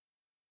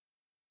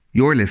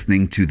You're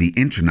listening to the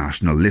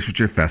International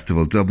Literature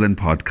Festival Dublin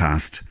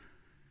podcast.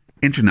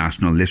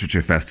 International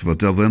Literature Festival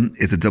Dublin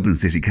is a Dublin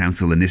City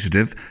Council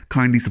initiative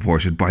kindly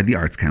supported by the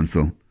Arts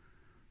Council.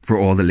 For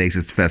all the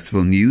latest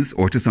festival news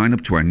or to sign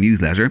up to our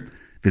newsletter,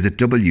 visit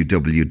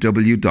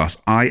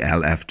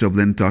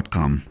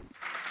www.ilfdublin.com.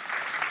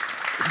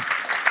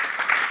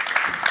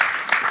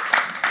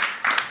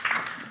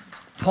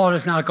 Paul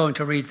is now going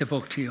to read the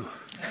book to you.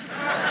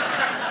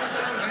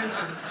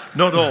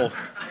 Not all.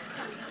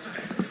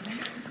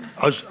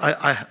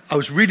 I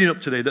was reading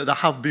up today that there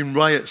have been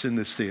riots in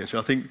this theatre.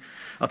 I think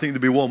there'd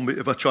be one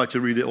if I tried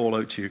to read it all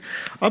out to you.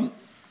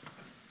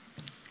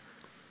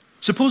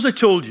 Suppose I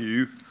told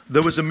you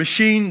there was a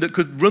machine that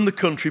could run the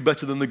country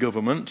better than the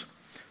government,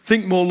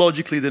 think more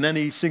logically than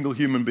any single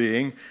human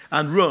being,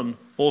 and run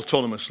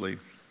autonomously.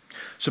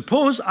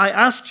 Suppose I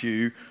asked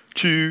you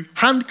to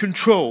hand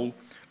control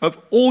of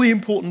all the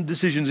important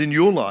decisions in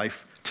your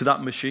life to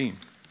that machine.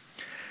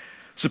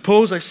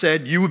 Suppose I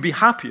said you would be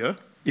happier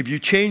if you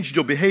changed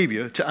your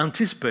behavior to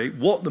anticipate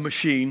what the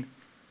machine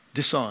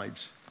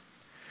decides.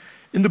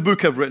 In the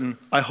book I've written,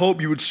 I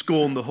hope you would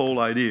scorn the whole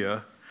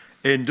idea.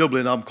 In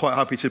Dublin, I'm quite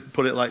happy to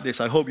put it like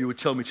this. I hope you would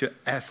tell me to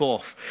F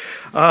off.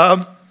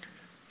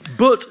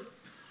 But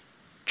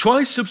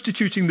try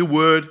substituting the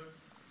word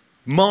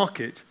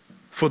market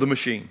for the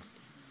machine.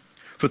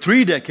 For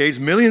 3 decades,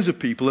 millions of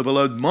people have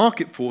allowed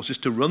market forces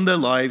to run their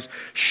lives,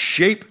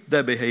 shape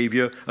their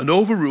behavior, and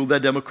overrule their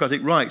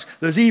democratic rights.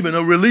 There's even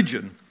a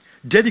religion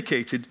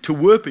dedicated to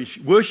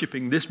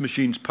worshipping this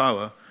machine's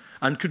power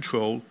and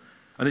control,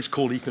 and it's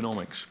called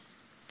economics.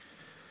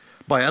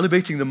 By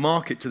elevating the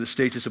market to the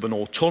status of an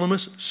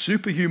autonomous,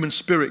 superhuman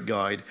spirit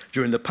guide,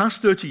 during the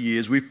past 30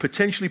 years, we've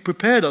potentially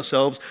prepared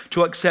ourselves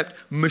to accept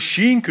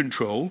machine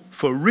control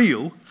for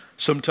real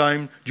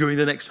sometime during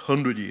the next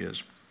 100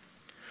 years.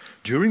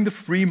 During the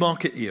free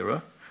market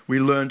era, we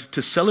learned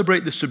to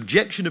celebrate the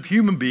subjection of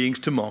human beings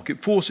to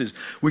market forces.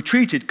 We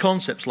treated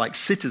concepts like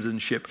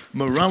citizenship,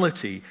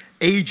 morality,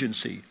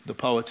 agency, the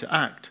power to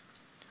act,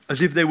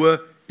 as if they were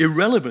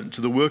irrelevant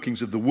to the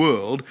workings of the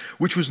world,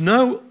 which was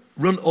now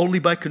run only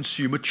by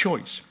consumer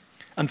choice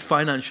and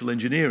financial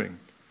engineering.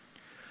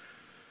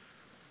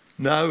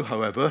 Now,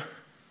 however,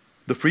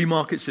 the free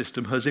market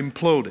system has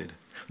imploded.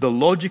 The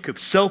logic of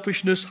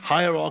selfishness,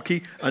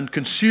 hierarchy, and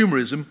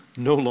consumerism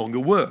no longer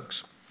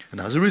works. And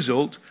as a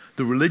result,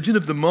 the religion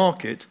of the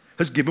market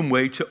has given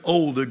way to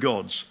older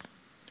gods: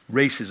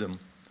 racism,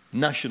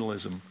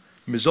 nationalism,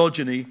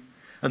 misogyny,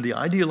 and the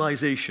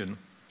idealization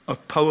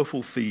of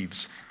powerful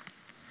thieves.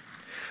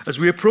 As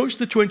we approach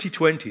the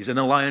 2020s, an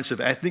alliance of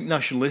ethnic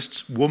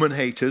nationalists, woman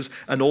haters,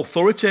 and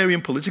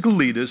authoritarian political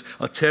leaders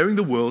are tearing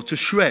the world to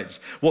shreds.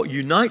 What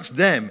unites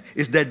them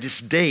is their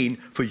disdain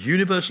for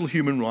universal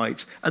human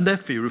rights and their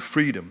fear of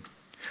freedom.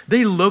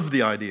 They love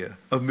the idea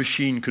of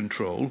machine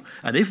control,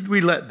 and if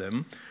we let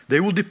them, they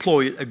will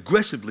deploy it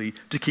aggressively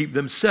to keep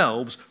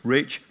themselves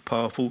rich,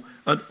 powerful,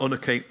 and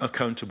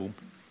unaccountable.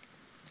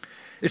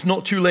 It's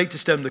not too late to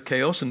stem the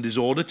chaos and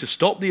disorder, to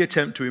stop the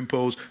attempt to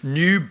impose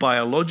new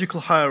biological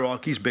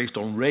hierarchies based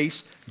on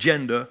race,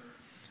 gender,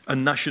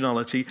 and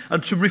nationality,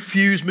 and to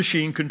refuse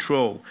machine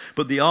control.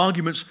 But the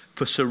arguments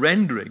for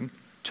surrendering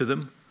to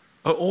them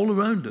are all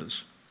around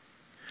us.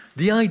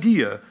 The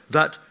idea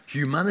that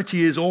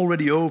humanity is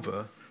already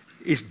over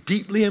is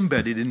deeply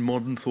embedded in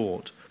modern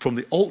thought, from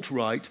the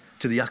alt-right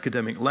to the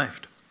academic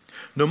left.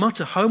 No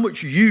matter how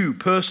much you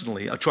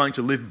personally are trying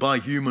to live by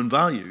human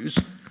values,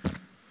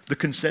 the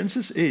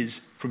consensus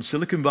is, from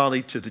Silicon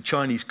Valley to the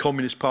Chinese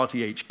Communist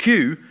Party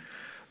HQ,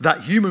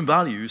 that human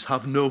values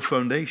have no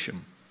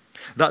foundation,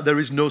 that there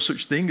is no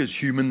such thing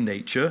as human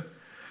nature,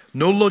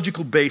 no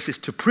logical basis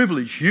to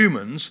privilege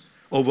humans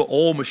over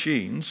all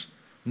machines,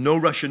 no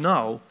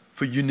rationale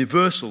for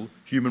universal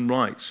human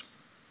rights.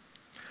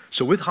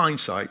 So with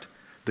hindsight,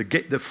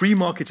 the free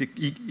market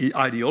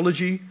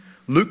ideology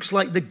looks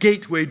like the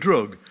gateway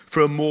drug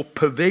for a more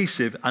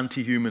pervasive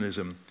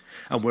anti-humanism.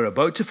 And we're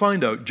about to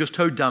find out just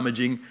how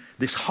damaging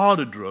this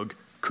harder drug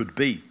could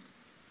be.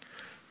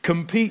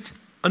 Compete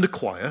and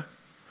acquire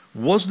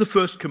was the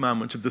first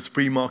commandment of the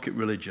free market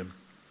religion.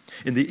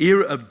 In the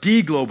era of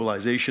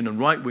deglobalization and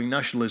right-wing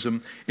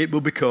nationalism, it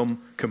will become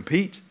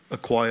compete,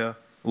 acquire,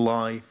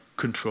 lie,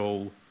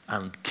 control,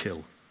 and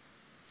kill.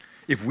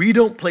 If we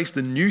don't place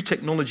the new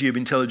technology of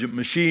intelligent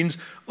machines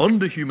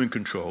under human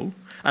control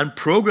and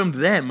program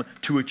them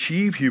to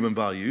achieve human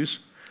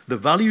values, the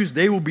values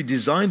they will be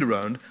designed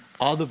around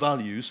are the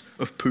values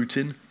of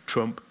Putin,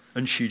 Trump,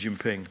 and Xi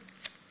Jinping.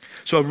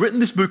 So I've written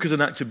this book as an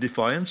act of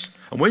defiance,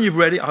 and when you've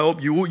read it, I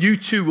hope you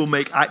too will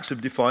make acts of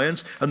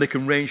defiance, and they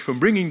can range from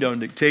bringing down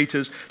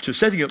dictators to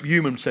setting up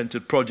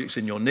human-centered projects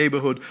in your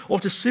neighborhood, or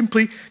to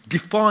simply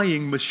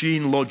defying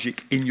machine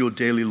logic in your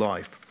daily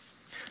life.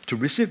 To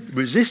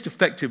resist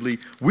effectively,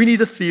 we need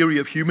a theory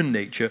of human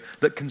nature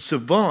that can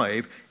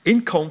survive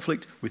in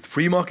conflict with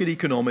free market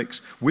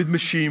economics, with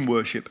machine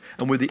worship,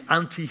 and with the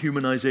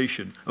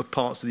anti-humanization of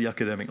parts of the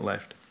academic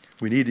left.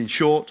 We need, in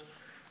short,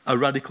 a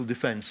radical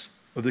defense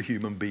of the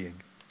human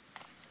being.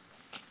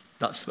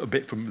 That's a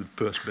bit from the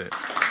first bit.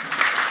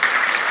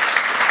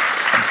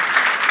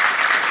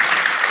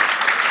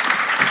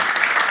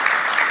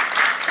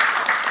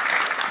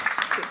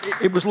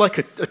 it was like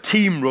a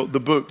team wrote the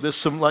book. There's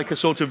some like a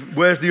sort of,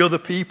 where's the other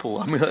people?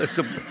 I mean,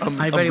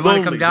 anybody want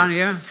to come down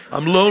here?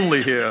 I'm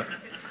lonely here.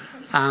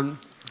 I'm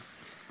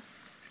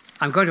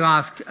going to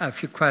ask a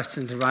few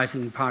questions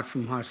arising in part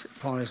from what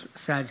Paul has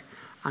said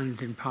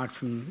and in part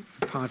from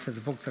parts of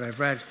the book that I've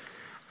read.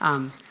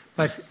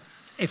 But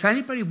if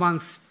anybody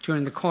wants,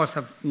 during the course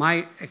of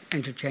my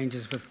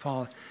interchanges with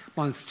Paul,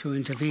 wants to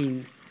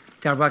intervene,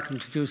 they're welcome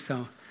to do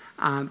so.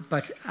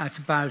 But at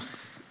about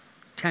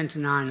 10 to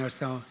 9 or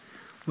so,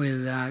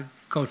 we'll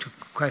go to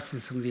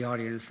questions from the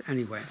audience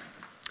anyway.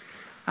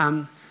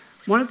 One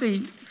of the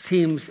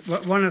themes,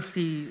 one of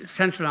the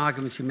central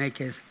arguments you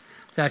make is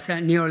that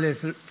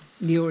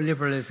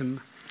neoliberalism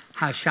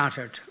has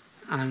shattered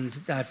and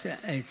that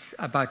it's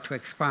about to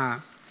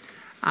expire.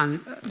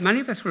 And many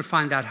of us will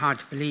find that hard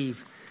to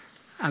believe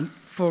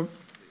for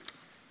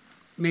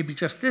maybe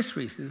just this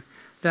reason,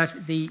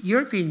 that the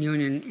European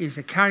Union is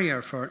a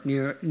carrier for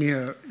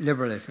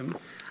neoliberalism,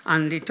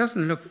 and it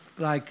doesn't look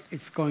like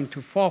it's going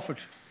to forfeit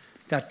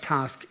that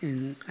task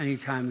in any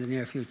time in the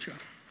near future.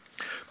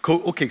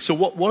 Okay, so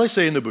what I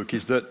say in the book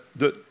is that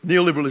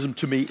neoliberalism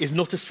to me is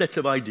not a set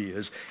of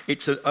ideas,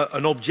 it's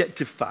an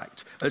objective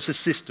fact. It's a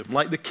system,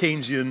 like the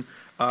Keynesian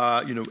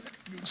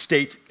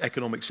state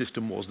economic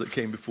system was that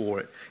came before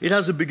it. It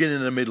has a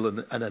beginning, a middle,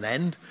 and an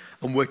end,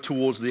 and we're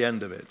towards the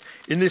end of it.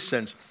 In this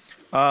sense,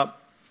 for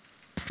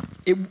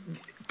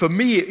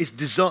me, it is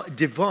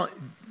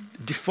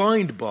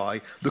defined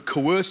by the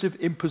coercive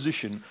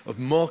imposition of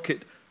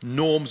market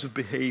norms of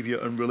behavior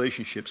and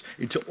relationships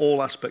into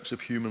all aspects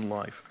of human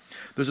life.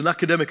 There's an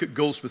academic at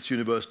Goldsmiths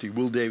University,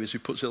 Will Davis, who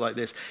puts it like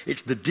this: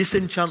 it's the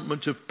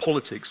disenchantment of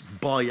politics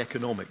by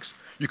economics.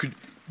 You could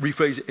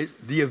rephrase it, it's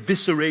the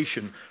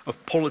evisceration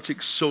of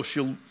politics,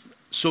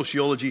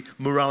 sociology,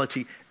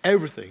 morality,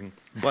 everything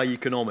by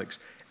economics.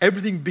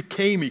 Everything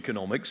became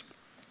economics,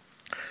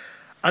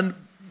 and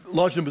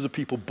large numbers of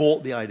people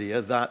bought the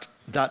idea that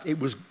it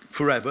was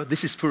forever.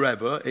 This is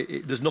forever.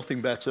 There's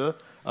nothing better.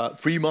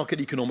 Free market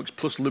economics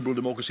plus liberal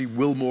democracy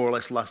will more or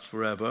less last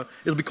forever.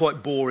 It'll be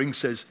quite boring,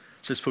 says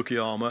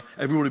Fukuyama.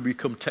 Everybody will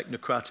become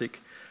technocratic.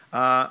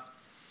 I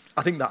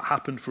think that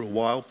happened for a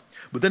while,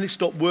 but then it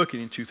stopped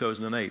working in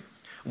 2008.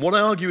 And what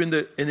I argue in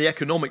the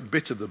economic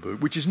bit of the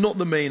book, which is not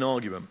the main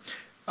argument,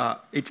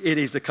 it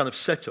is the kind of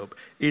setup,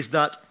 is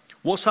that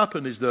what's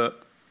happened is that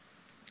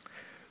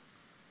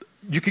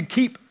you can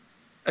keep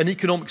an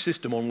economic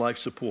system on life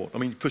support. I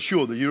mean, for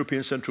sure, the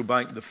European Central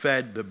Bank, the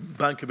Fed, the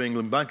Bank of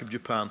England, Bank of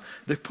Japan,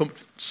 they've pumped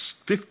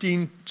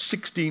 15,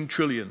 16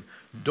 trillion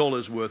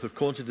dollars worth of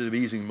quantitative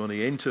easing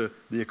money into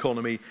the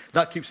economy.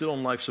 That keeps it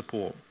on life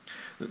support.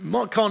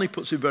 Mark Carney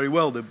puts it very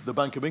well, the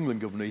Bank of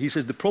England governor. He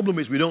says the problem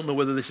is we don't know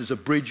whether this is a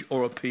bridge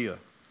or a pier.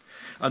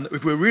 And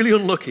if we're really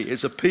unlucky,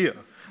 it's a pier.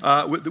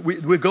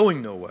 We're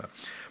going nowhere.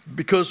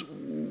 Because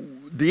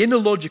the inner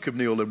logic of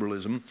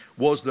neoliberalism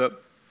was that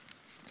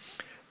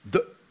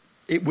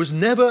it was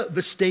never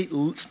the state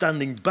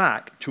standing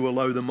back to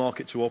allow the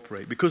market to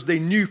operate, because they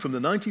knew from the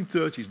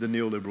 1930s, the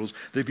neoliberals,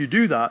 that if you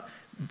do that,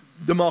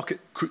 the market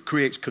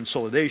creates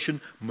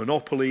consolidation,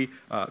 monopoly,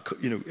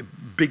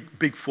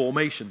 big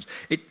formations.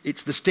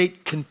 It's the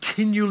state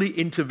continually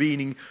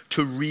intervening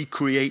to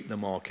recreate the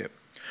market.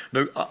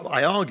 Now,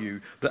 I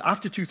argue that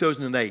after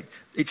 2008,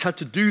 it's had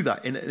to do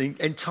that in an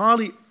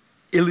entirely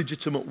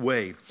illegitimate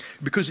way,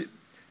 because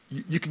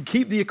you can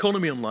keep the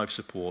economy on life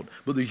support,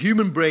 but the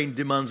human brain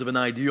demands of an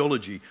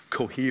ideology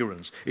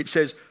coherence. It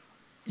says,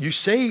 you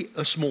say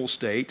a small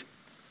state,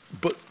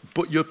 but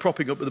you're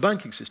propping up the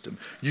banking system.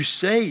 You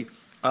say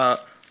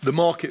the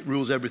market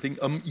rules everything,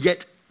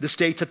 yet the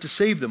state had to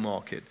save the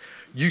market.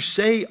 You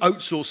say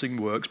outsourcing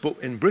works, but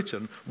in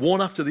Britain,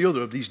 one after the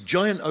other of these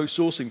giant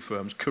outsourcing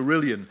firms,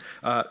 Carillion,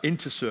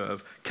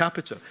 Interserve,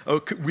 Capita,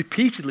 are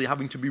repeatedly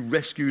having to be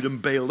rescued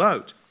and bailed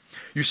out.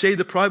 You say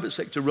the private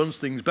sector runs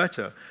things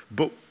better,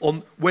 but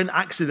when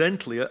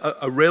accidentally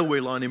a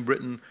railway line in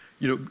Britain,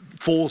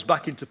 falls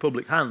back into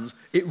public hands,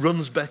 it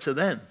runs better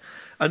then.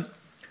 And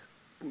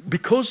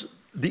because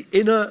the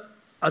inner,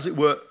 as it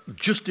were,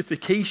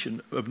 justification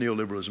of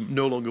neoliberalism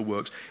no longer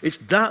works, it's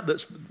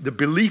that's the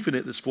belief in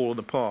it that's fallen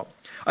apart.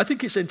 I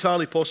think it's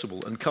entirely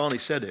possible, and Carney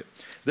said it,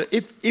 that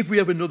if we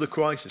have another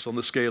crisis on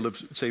the scale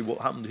of, say,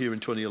 what happened here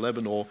in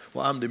 2011 or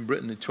what happened in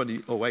Britain in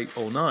 2008,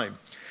 09,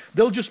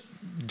 they'll just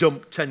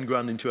dump 10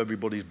 grand into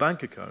everybody's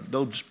bank account.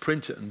 They'll just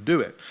print it and do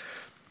it.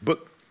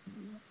 But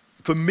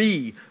for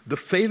me, the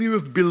failure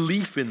of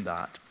belief in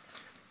that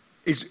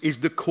is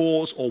the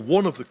cause, or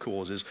one of the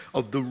causes,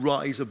 of the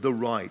rise of the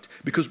right.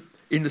 Because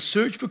in the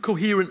search for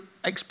coherent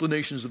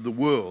explanations of the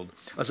world,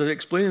 as I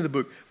explain in the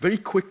book, very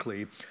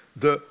quickly,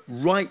 the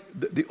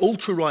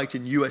ultra-right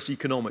in US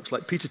economics,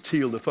 like Peter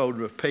Thiel, the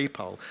founder of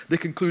PayPal, they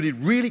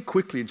concluded really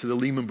quickly into the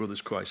Lehman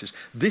Brothers crisis,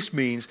 this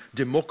means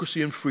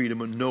democracy and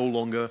freedom are no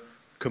longer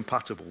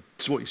compatible.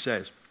 This is what he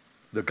says,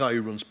 the guy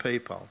who runs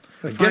PayPal.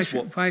 And guess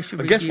what?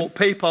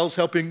 PayPal's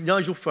helping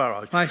Nigel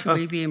Farage. Why should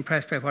we be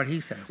impressed by what he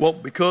says? Well,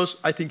 because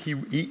I think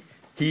he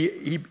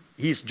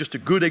he's just a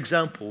good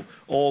example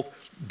of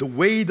the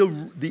way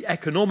the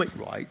economic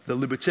right, the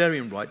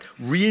libertarian right,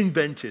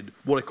 reinvented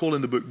what I call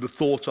in the book the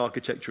thought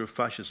architecture of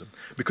fascism.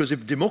 Because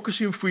if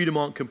democracy and freedom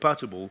aren't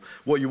compatible,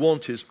 what you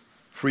want is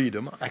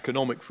freedom,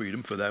 economic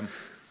freedom for them.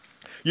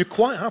 You're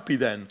quite happy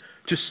then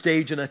to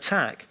stage an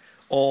attack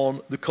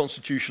on the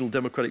constitutional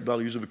democratic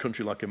values of a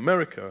country like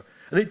America.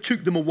 And it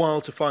took them a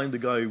while to find the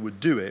guy who would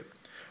do it,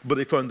 but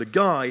they found the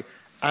guy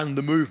and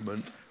the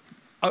movement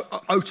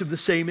out of the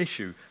same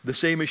issue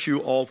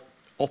of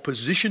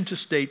opposition to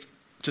state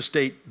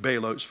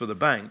bailouts for the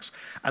banks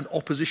and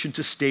opposition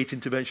to state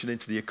intervention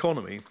into the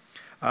economy.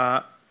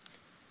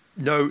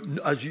 No,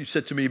 as you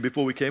said to me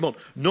before we came on,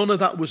 none of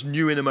that was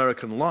new in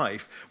American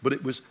life, but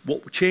it was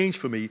what changed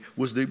for me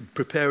was the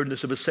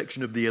preparedness of a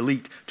section of the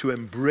elite to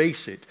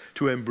embrace it,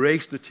 to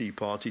embrace the Tea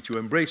Party, to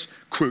embrace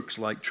crooks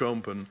like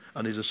Trump and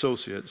his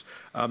associates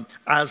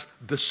as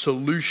the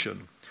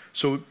solution.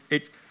 So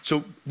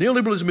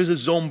neoliberalism is a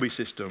zombie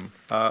system.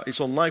 It's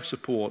on life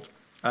support,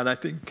 and I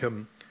think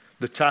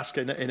the task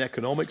in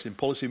economics, in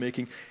policy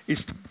making,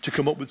 is to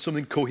come up with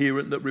something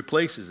coherent that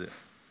replaces it.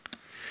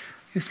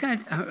 You said,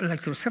 like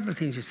there were several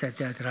things you said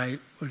there that I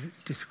would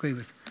disagree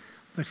with,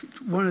 but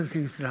one of the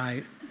things that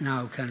I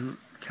now can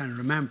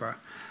remember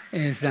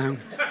is that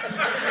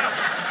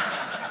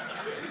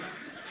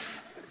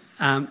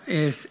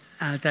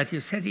you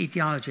said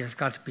ideology has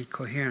got to be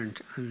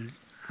coherent, and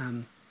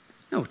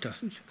no, it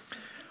doesn't.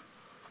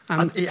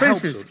 For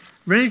instance,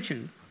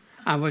 religion,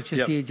 which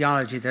is the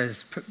ideology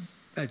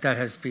that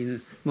has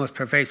been most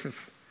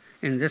pervasive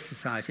in this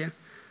society, it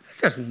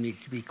doesn't need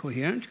to be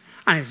coherent,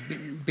 and it's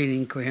been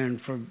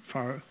incoherent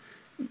for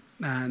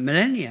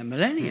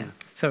millennia,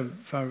 so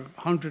for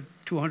 100,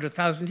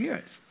 200,000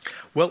 years.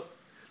 Well,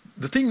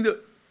 the thing that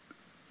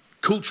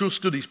cultural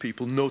studies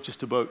people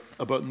noticed about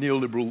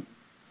neoliberal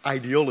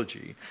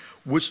ideology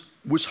was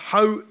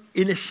how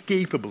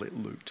inescapable it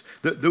looked.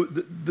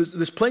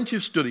 There's plenty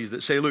of studies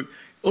that say, look,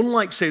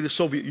 unlike, say, the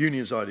Soviet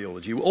Union's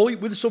ideology,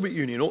 with the Soviet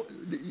Union,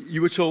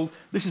 you were told,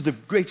 this is the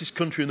greatest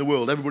country in the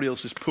world, everybody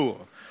else is poor.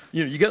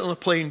 You know, you get on a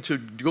plane to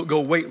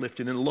go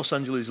weightlifting in the Los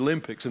Angeles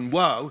Olympics, and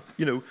wow,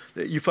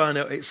 you find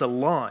out it's a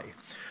lie.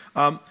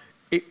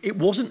 It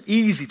wasn't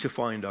easy to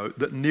find out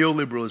that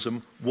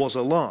neoliberalism was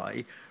a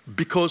lie,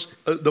 because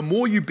the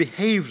more you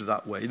behaved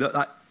that way,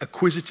 that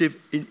acquisitive,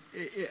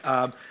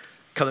 kind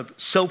of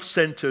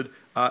self-centered,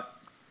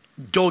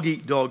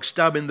 dog-eat-dog,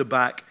 stab in the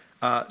back,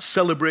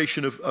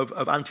 celebration of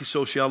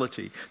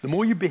antisociality, the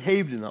more you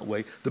behaved in that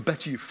way, the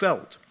better you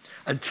felt,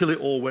 until it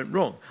all went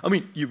wrong. I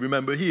mean, you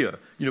remember here,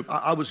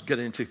 I was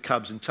getting into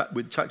cabs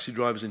with taxi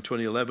drivers in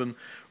 2011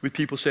 with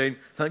people saying,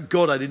 thank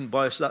God I didn't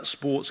buy us that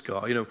sports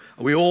car.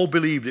 We all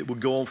believed it would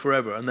go on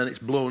forever, and then it's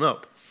blown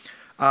up.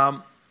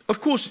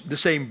 Of course, the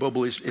same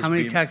bubble is How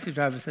many taxi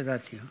drivers said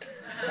that to you?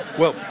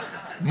 Well,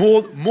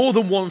 more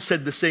than one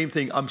said the same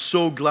thing. I'm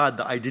so glad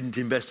that I didn't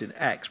invest in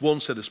X. One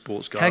said a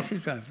sports car. Taxi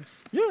drivers?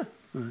 Yeah.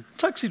 Right.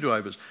 Taxi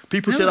drivers.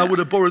 People said I would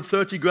have borrowed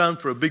 30 grand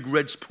for a big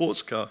red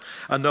sports car,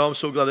 and now I'm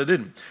so glad I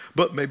didn't.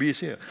 But maybe it's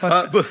here.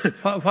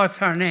 What's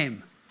her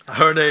name?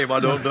 Her name, I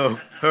don't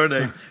know. Her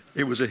name,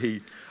 it was a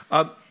he.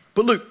 But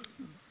look,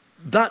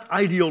 that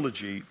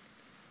ideology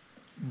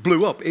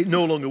blew up. It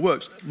no longer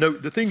works. Now,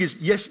 the thing is,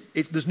 yes,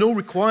 there's no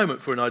requirement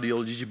for an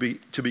ideology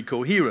to be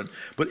coherent,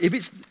 but if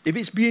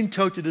it's being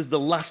touted as the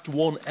last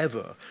one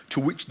ever, to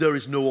which there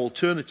is no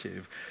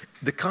alternative,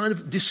 the kind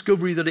of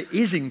discovery that it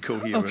is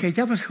incoherent. Okay,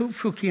 that was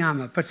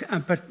Fukuyama,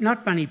 but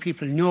not many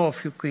people know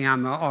of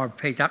Fukuyama or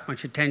pay that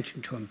much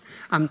attention to him.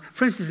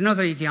 For instance,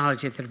 another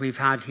ideology that we've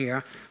had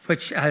here,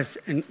 which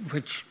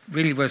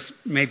really was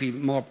maybe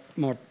more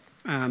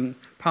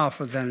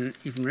powerful than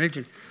even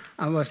religion,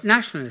 was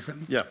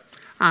nationalism. Yeah.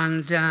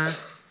 And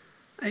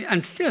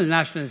still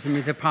nationalism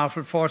is a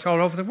powerful force all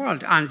over the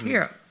world and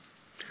here.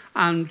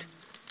 And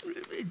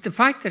the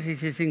fact that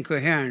it is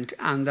incoherent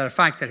and the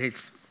fact that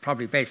it's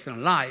probably based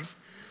on lies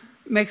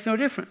makes no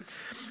difference.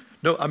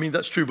 No, I mean,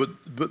 that's true, but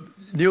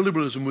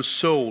neoliberalism was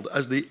sold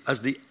as the,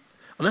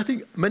 and I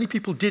think many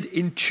people did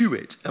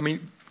intuit. I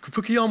mean,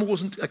 Fukuyama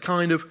wasn't a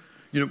kind of,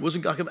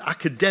 wasn't like an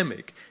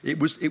academic. It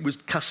was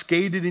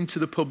cascaded into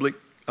the public.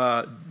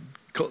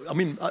 I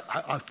mean,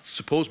 I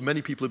suppose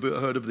many people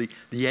have heard of the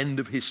end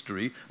of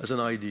history as an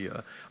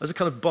idea, as a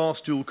kind of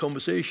barstool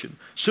conversation.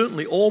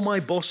 Certainly all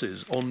my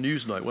bosses on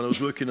Newsnight, when I was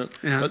working at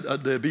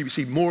the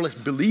BBC, more or less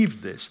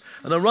believed this.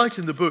 And I write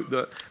in the book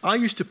that I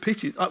used to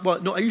pity,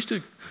 I used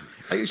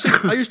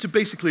to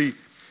basically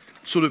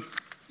sort of,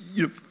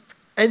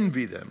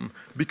 envy them,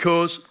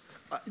 because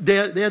they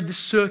had this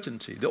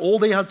certainty that all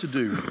they had to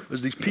do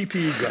as these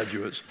PPE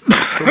graduates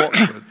from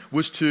Oxford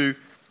was to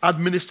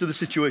administer the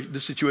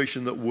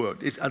situation that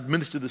worked. It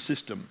administered the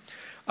system.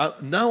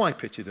 Now I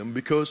pity them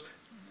because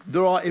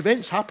there are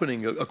events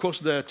happening across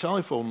their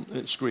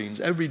telephone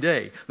screens every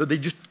day that they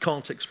just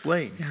can't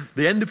explain. Yeah.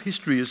 The end of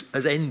history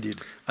has ended,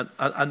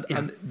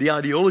 and the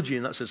ideology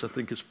in that sense, I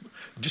think, is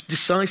just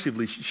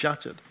decisively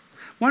shattered.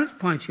 One of the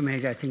points you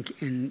made, I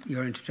think, in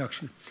your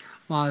introduction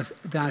was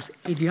that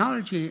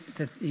ideology,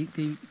 that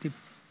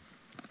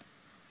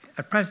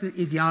at present,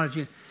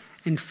 ideology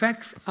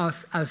infects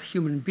us as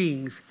human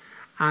beings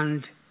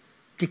and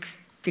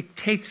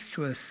dictates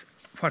to us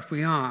what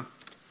we are,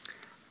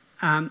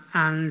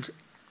 and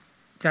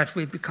that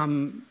we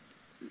become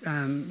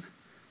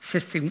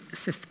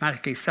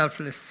systematically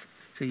selfless,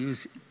 to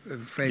use a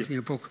phrase in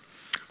your book,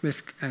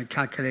 risk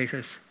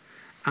calculators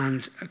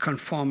and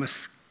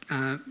conformists.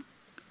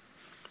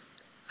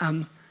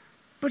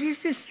 But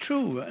is this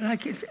true?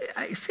 Like,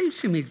 it seems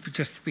to me to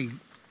just be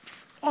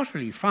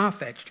utterly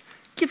far-fetched.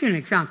 Give you an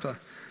example.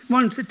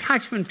 One's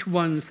attachment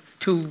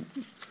to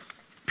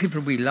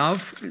people we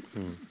love,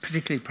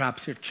 particularly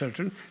perhaps your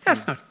children,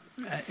 that's not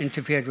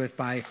interfered with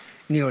by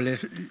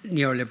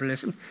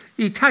neoliberalism.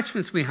 The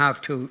attachments we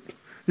have to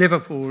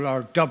Liverpool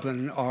or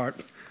Dublin or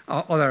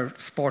other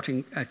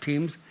sporting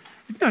teams,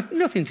 it's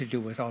nothing to do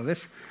with all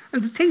this.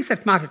 And the things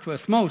that matter to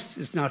us most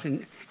is not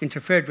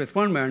interfered with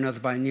one way or another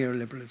by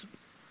neoliberalism.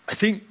 I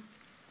think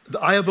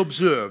that I have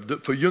observed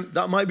that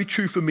that might be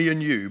true for me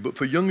and you, but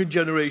for younger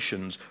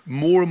generations,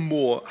 more and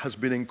more has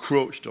been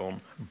encroached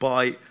on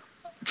by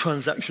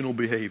transactional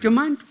behaviour. Do you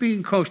mind being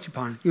encroached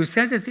upon? You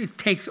said that it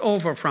takes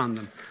over from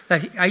them.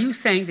 Are you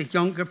saying that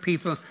younger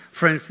people,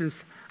 for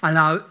instance,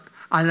 allow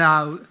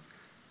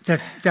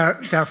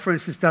that for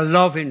instance, their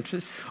love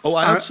interests? Oh,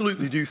 I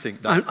absolutely do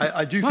think that.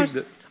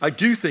 I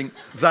do think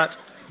that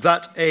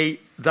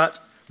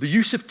the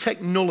use of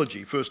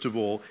technology, first of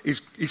all,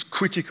 is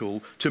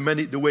critical to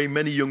the way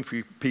many young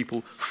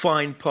people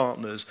find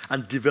partners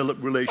and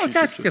develop relationships. Oh,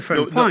 that's a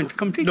different point.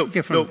 Completely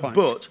different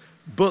point.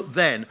 But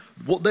then,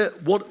 what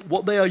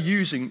they are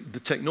using the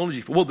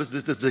technology for, well,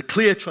 there's a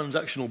clear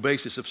transactional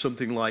basis of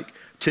something like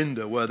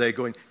Tinder, where they're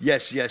going,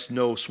 yes, yes,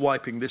 no,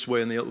 swiping this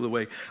way and the other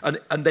way.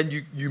 And then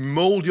you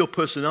mold your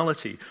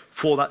personality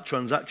for that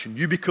transaction.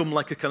 You become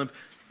like a kind of,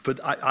 but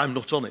I'm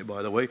not on it,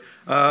 by the way.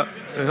 I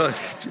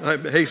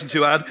hasten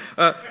to add.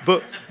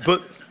 But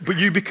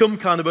you become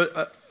kind of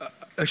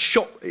a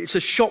shop. It's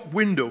a shop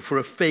window for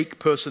a fake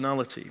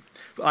personality.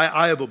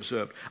 I have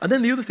observed. And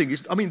then the other thing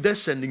is, I mean, they're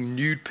sending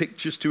nude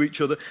pictures to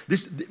each other.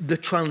 The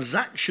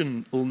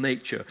transactional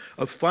nature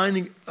of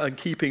finding and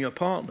keeping a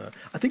partner,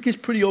 I think, is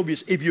pretty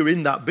obvious if you're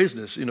in that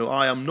business. You know,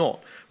 I am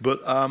not.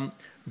 But I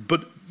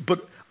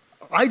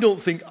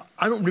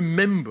don't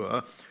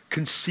remember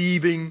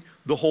conceiving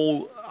the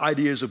whole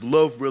ideas of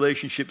love,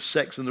 relationships,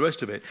 sex, and the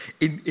rest of it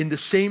in the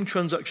same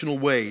transactional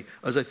way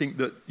as I think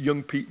that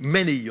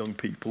many young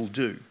people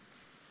do.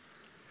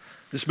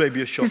 This may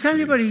be a shock. Does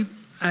anybody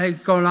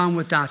go along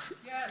with that?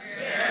 Yes.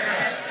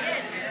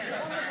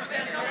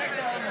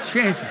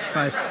 Jesus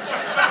Christ.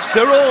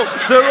 They're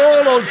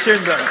all on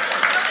Tinder.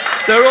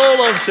 They're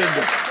all on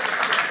Tinder.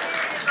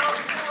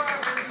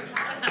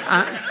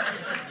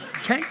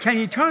 Can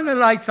you turn the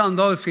lights on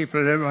those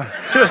people?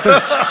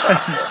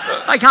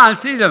 I can't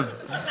see them.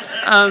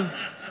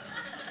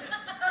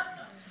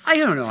 I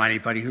don't know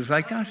anybody who's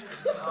like that.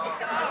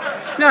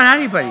 Not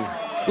anybody.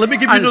 Let me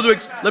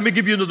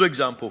give you another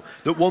example.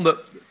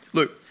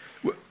 Look,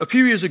 a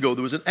few years ago,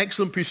 there was an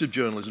excellent piece of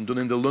journalism done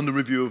in the London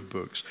Review of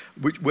Books,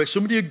 where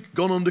somebody had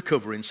gone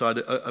undercover inside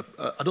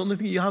I don't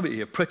think you have it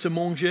here,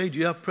 Pret-a-Manger. Do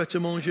you have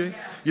Pret-a-Manger? Yeah.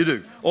 You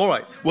do? All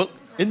right. Well,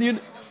 in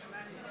the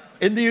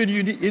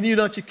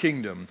United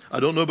Kingdom, I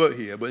don't know about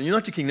here, but in the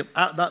United Kingdom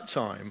at that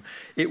time,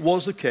 it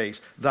was the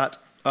case that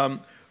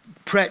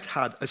Pret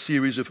had a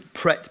series of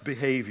Pret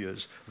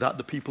behaviours that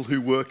the people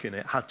who work in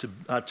it had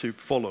to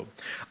follow.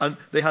 And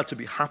they had to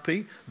be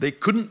happy. They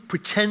couldn't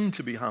pretend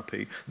to be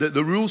happy.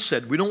 The rules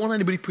said, we don't want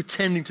anybody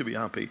pretending to be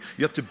happy.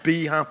 You have to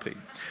be happy.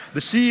 The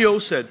CEO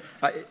said,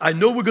 I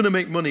know we're going to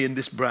make money in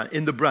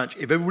the branch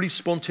if everybody's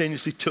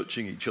spontaneously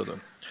touching each other.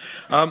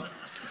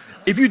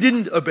 If you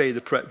didn't obey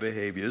the Pret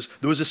behaviours,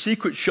 there was a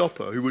secret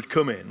shopper who would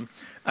come in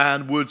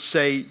and would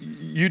say,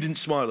 you didn't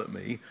smile at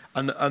me,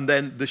 and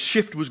then the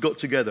shift was got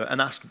together and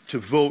asked to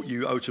vote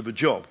you out of a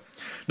job.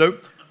 Now,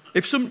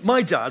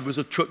 my dad was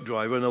a truck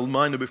driver and a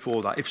miner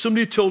before that. If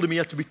somebody had told him he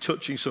had to be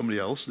touching somebody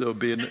else, there'd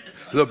been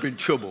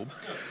trouble.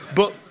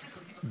 But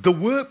the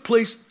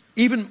workplace,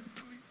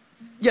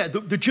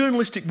 the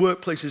journalistic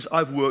workplaces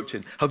I've worked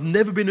in have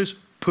never been as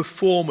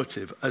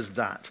performative as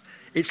that.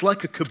 It's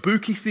like a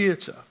kabuki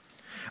theatre.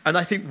 And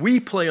I think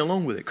we play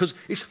along with it because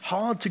it's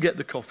hard to get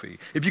the coffee.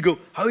 If you go,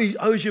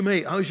 how's your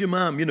mate? How's your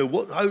mum? You know,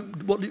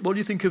 what do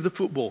you think of the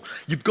football?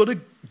 You've got to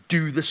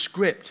do the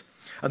script.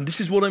 And this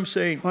is what I'm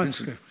saying.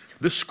 Script?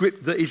 The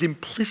script that is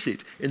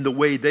implicit in the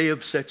way they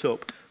have set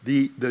up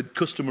the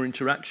customer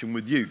interaction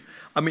with you.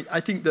 I mean, I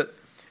think that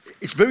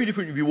it's very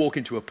different if you walk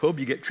into a pub,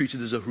 you get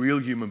treated as a real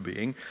human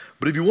being.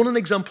 But if you want an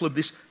example of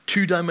this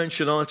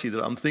two-dimensionality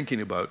that I'm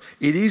thinking about,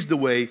 it is the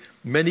way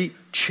many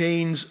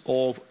chains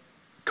of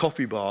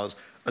coffee bars,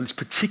 and it's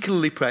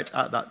particularly Pret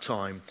at that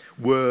time,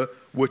 were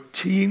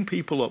teeing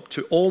people up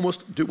to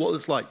almost do what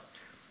it's like,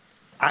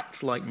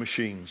 act like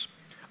machines.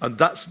 And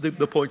that's the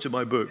point of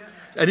my book.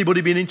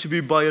 Anybody being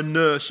interviewed by a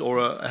nurse or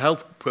a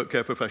health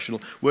care professional,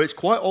 where it's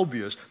quite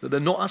obvious that they're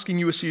not asking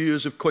you a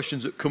series of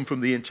questions that come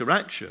from the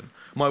interaction.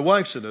 My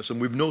wife's a nurse,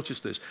 and we've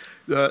noticed this.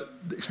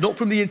 It's not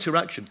from the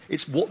interaction,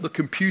 it's what the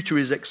computer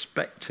is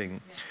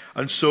expecting.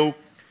 And so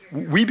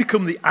we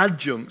become the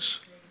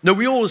adjuncts. No,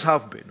 we always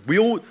have been.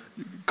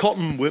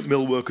 Cotton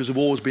mill workers have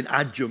always been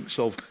adjuncts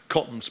of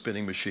cotton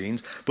spinning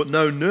machines, but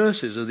now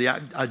nurses are the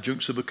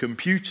adjuncts of a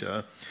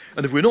computer.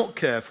 And if we're not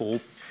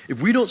careful,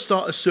 if we don't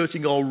start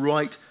asserting our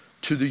right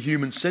to the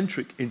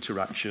human-centric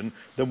interaction,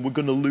 then we're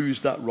going to lose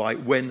that right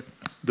when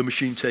the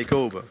machine take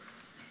over,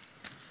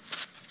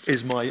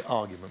 is my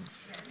argument.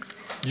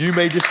 You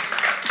may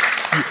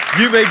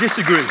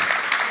disagree.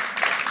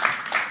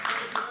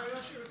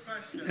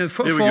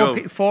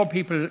 Four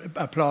people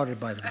applauded,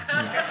 by the way.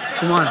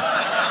 Come on.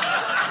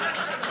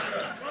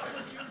 What do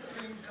you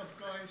think of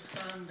Guy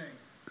Standing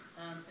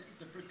and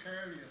the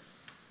precariat?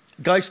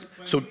 Guys,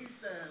 When so he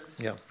says,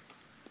 yeah.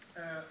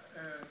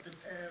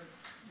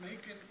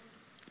 Making,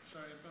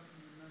 sorry, I don't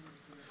remember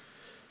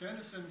the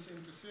denizens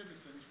into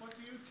citizens. What do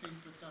you think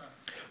of that?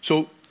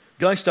 So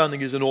Guy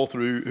Standing is an author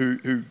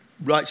who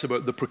writes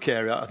about the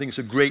precariat. I think it's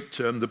a great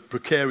term, the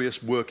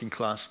precarious working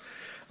class.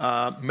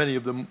 Many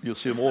of them, you'll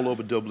see them all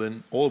over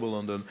Dublin, all over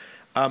London.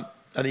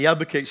 And he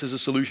advocates as a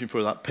solution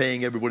for that,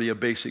 paying everybody a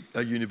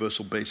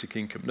universal basic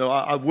income. Now,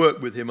 I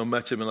worked with him, I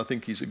met him, and I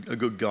think he's a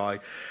good guy.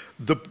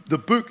 The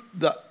book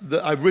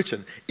that I've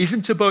written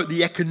isn't about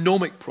the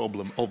economic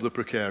problem of the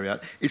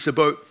precariat. It's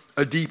about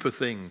a deeper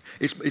thing.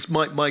 It's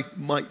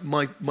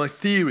my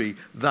theory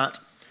that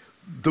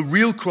the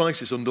real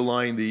crisis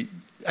underlying the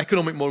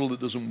economic model that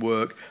doesn't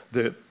work,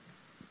 the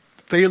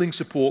failing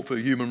support for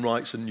human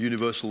rights and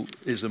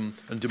universalism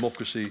and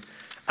democracy,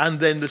 and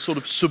then the sort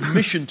of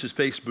submission to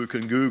Facebook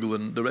and Google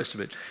and the rest of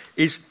it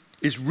is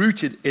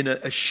rooted in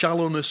a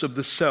shallowness of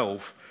the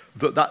self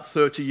that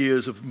 30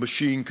 years of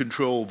machine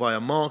control via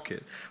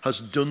market has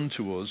done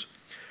to us.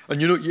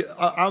 And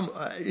I'm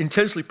an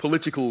intensely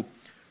political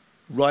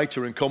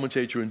writer and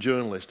commentator and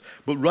journalist,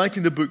 but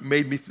writing the book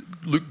made me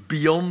look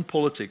beyond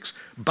politics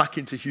back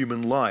into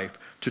human life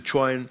to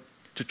try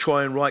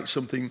and write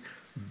something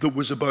that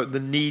was about the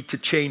need to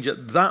change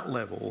at that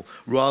level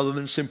rather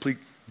than simply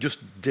just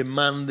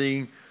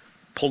demanding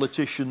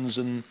politicians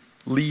and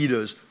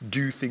leaders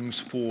do things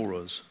for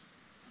us.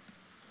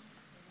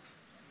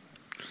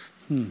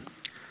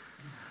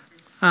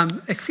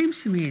 It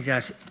seems to me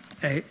that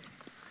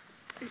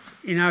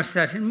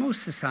in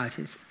most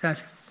societies,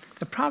 that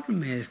the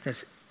problem is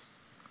that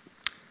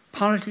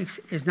politics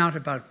is not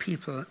about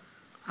people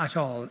at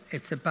all.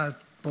 It's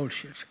about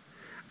bullshit.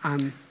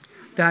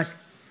 That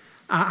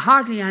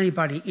hardly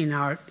anybody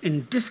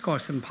in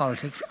discourse in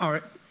politics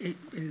or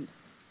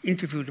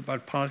interviewed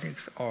about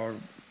politics or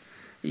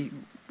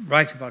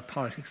write about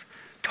politics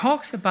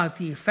talks about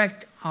the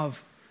effect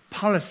of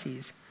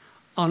policies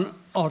on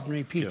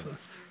ordinary people,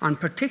 and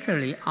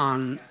particularly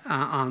on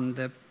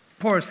the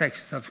poor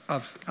sections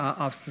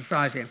of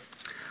society.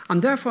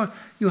 And therefore,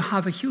 you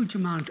have a huge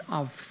amount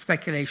of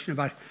speculation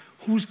about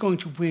who's going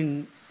to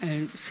win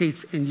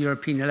seats in the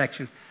European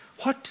election.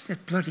 What does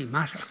it bloody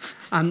matter?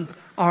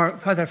 Or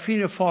whether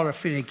Fianna Fáil or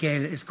Fine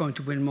Gael is going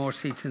to win more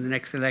seats in the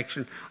next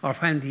election, or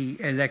when the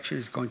election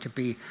is going to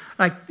be.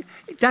 Like,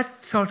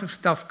 that sort of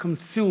stuff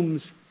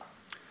consumes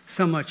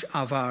so much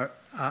of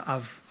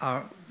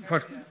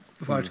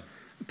what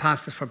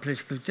passes for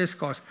political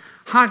discourse.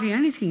 Hardly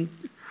anything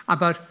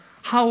about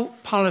how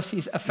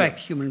policies affect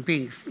human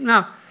beings.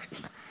 Now,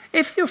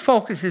 if your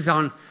focus is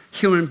on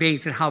human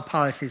beings and how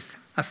policies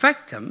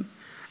affect them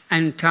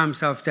in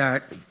terms of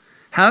their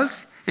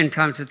health, in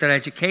terms of their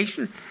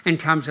education, in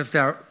terms of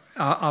their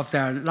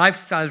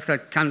lifestyles,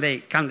 that can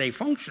they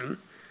function,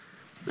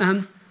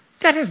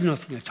 that has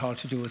nothing at all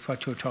to do with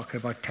what you're talking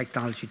about,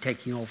 technology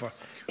taking over.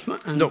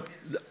 No,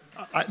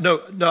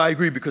 I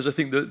agree, because I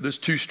think that there's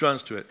two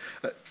strands to it.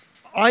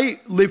 I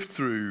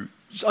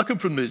come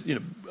from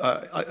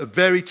a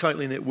very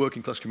tightly knit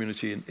working class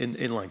community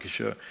in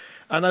Lancashire,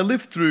 and I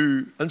lived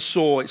through and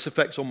saw its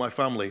effects on my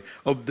family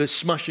of the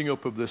smashing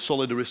up of the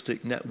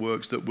solidaristic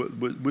networks that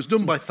was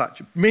done by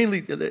Thatcher,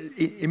 mainly an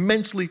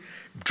immensely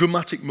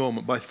dramatic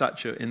moment by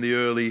Thatcher in the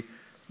early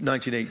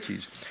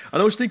 1980s.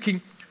 And I was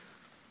thinking,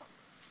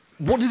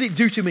 what did it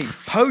do to me?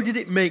 How did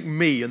it make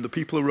me and the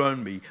people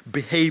around me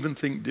behave and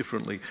think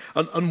differently?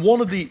 And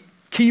one of the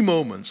key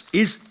moments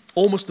is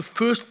almost the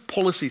first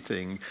policy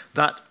thing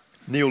that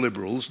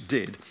neoliberals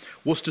did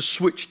was to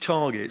switch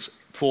targets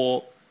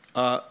for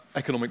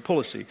economic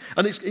policy.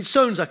 And it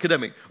sounds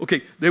academic.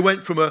 Okay, they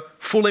went from a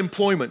full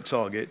employment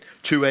target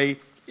to an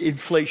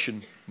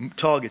inflation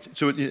target. And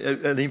to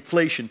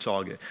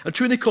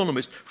an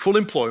economist, full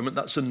employment,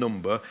 that's a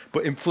number,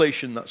 but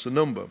inflation, that's a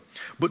number.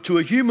 But to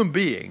a human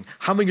being,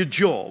 having a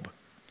job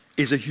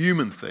is a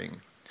human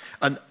thing.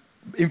 And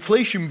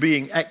inflation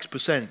being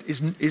X%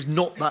 is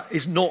not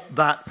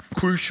that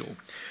crucial.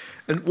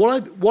 And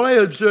what I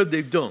observed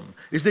they've done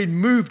is they'd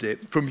moved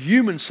it from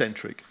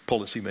human-centric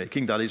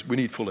policy-making, that is, we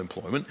need full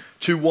employment,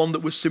 to one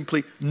that was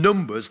simply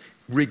numbers,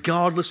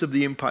 regardless of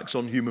the impacts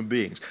on human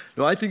beings.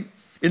 Now, I think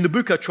in the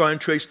book I try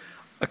and trace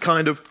a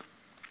kind of,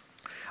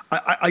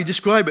 I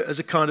describe it as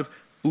a kind of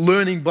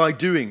learning by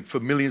doing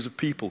for millions of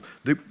people.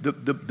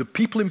 The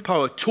people in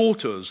power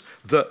taught us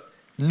that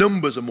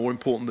numbers are more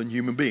important than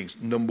human beings,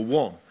 number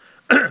one.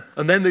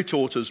 And then they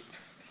taught us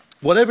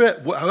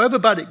however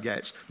bad it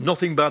gets,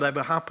 nothing bad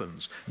ever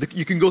happens.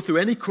 You can go through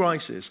any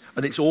crisis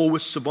and it's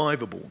always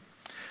survivable.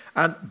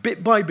 And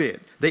bit by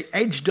bit, they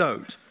edged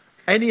out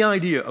any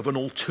idea of an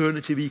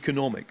alternative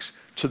economics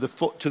to the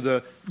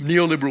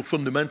neoliberal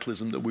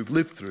fundamentalism that we've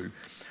lived through.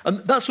 And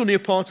that's only a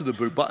part of the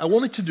book, but I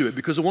wanted to do it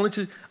because I wanted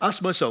to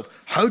ask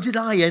myself, how did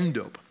I end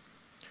up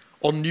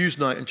on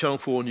Newsnight and Channel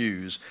 4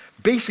 News,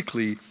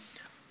 basically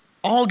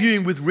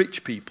arguing with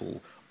rich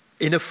people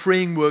in a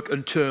framework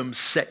and terms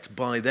set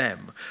by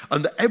them?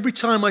 And that every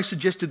time I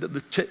suggested that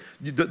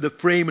the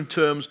frame and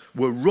terms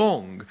were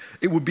wrong,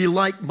 it would be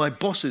like my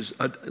bosses,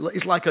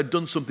 it's like I'd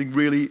done something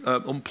really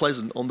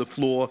unpleasant on the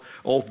floor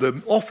of the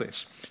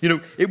office. You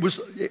know, it was,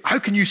 how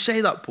can you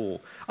say that,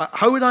 Paul?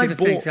 How would I Give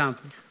us an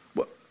example.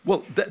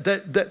 Well,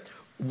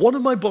 one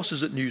of my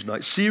bosses at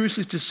Newsnight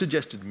seriously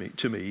suggested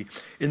to me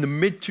in the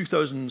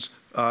mid-2000s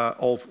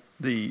of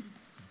the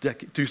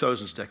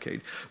 2000s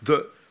decade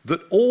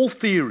that all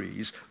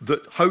theories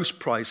that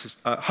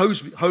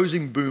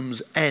housing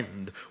booms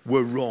end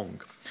were wrong.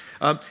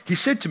 He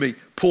said to me,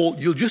 Paul,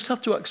 you'll just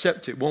have to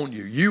accept it, won't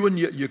you? You and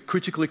your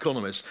critical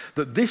economists,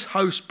 that this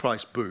house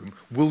price boom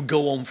will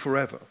go on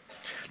forever.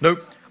 Now,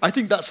 I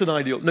think that's an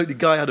ideal. No, the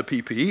guy had a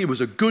PPE. He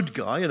was a good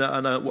guy and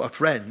a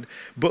friend.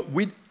 But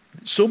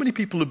so many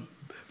people have.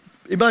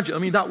 Imagine, I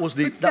mean, that was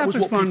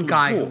what one people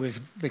guy bought. who was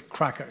big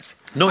crackers.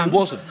 No, it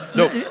wasn't.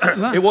 No,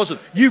 it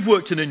wasn't. You've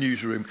worked in a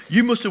newsroom.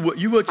 You must have.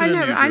 You worked in a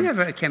newsroom. I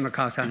never came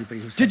across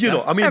anybody who said Did you that.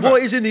 not? I mean, Ever.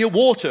 what is in the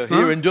water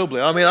here in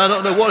Dublin? I mean, I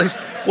don't know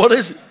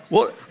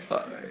what.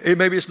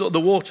 Maybe it's not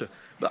the water.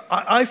 But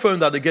I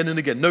found that again and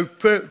again. No,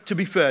 to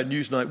be fair,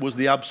 Newsnight was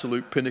the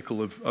absolute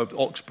pinnacle of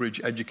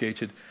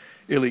Oxbridge-educated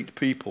elite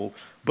people.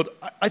 But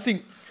I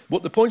think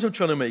what the point I'm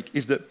trying to make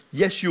is that,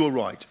 yes, you are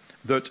right,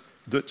 that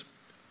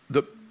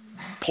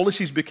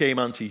policies became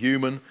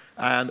anti-human,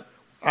 and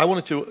I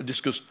wanted to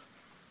discuss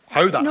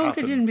how that happened. No,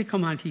 they didn't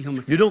become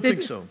anti-human. You don't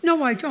think so?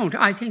 No, I don't.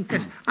 I think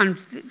that, and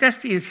that's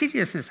the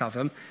insidiousness of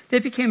them, they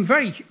became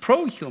very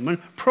pro-human,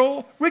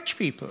 pro-rich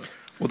people.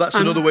 Well, that's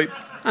another way.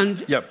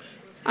 And, yeah.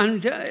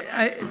 And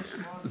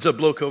There's a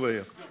bloke over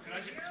here. Can I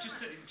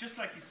just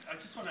like you, I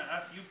just want to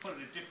ask you, put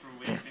it a different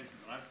way,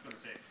 Vincent, than I was going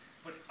to say.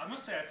 But I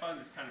must say I found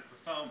this kind of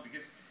profound,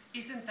 because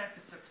isn't that the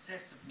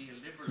success of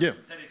neoliberalism? Yeah.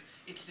 That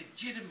it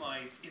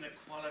legitimized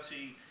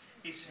inequality,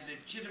 it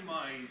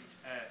legitimized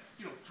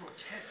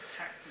grotesque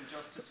tax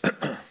injustice.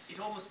 It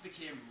almost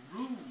became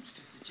rude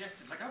to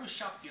suggest it. Like, I was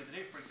shocked the other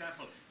day, for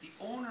example, the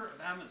owner of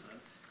Amazon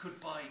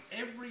could buy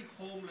every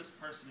homeless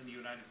person in the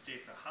United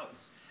States a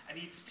house, and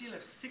he'd still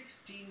have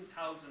 $16,000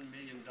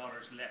 million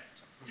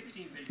left.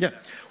 16 billion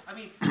left. I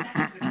mean,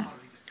 that's an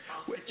equality that's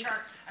off the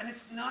charts, and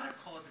it's not a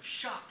cause of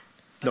shock.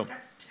 Like, No.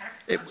 That's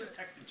tax, not just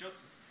tax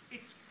injustice.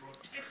 It's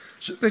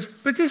grotesque.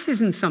 but this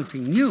isn't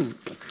something new.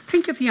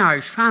 Think of the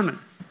Irish famine.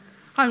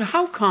 And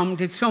how come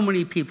did so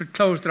many people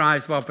close their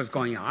eyes to what was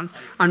going on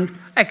and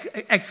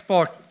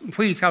export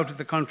wheat out of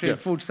the country and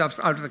foodstuffs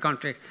out of the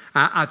country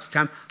at the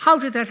time? How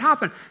did that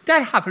happen?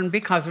 That happened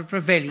because of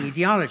prevailing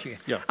ideology.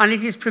 Yeah. And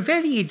it is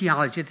prevailing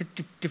ideology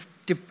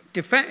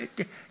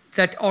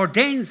that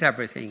ordains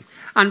everything.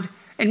 And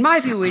in my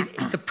view,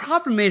 the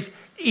problem is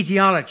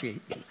ideology,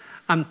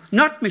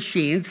 not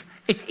machines.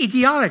 It's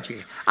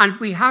ideology. And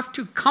we have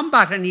to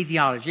combat an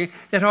ideology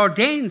that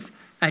ordains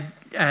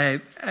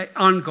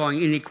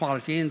ongoing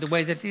inequality in the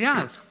way that it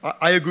has.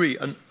 I agree.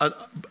 And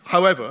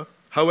however,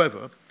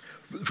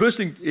 the first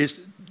thing is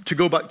to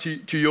go back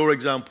to your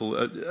example,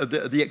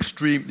 the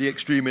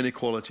extreme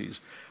inequalities.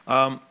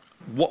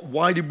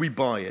 Why did we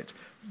buy it?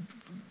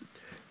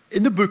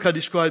 In the book, I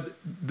described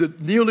the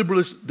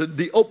neoliberalism,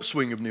 the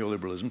upswing of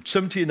neoliberalism,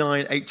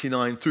 79,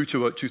 89 through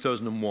to about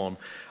 2001,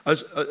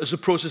 as a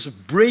process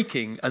of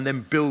breaking and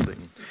then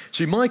building.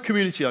 See, my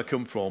community I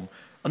come from,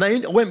 and I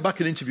went back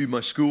and interviewed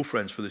my school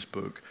friends for this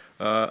book,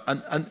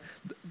 and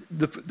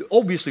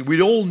obviously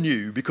we all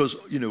knew, because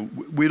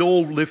we'd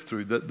all lived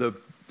through the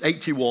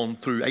 81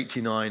 through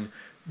 89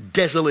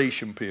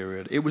 desolation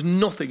period. It was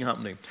nothing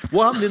happening.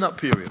 What happened in that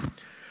period?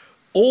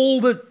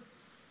 All the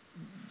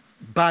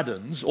bad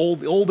uns, all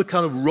the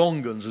kind of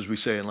wrong uns, as we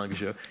say in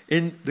Lancashire,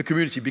 in the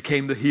community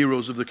became the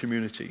heroes of the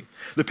community.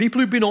 The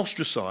people who've been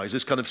ostracised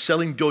as kind of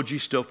selling dodgy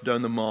stuff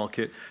down the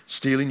market,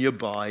 stealing your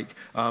bike,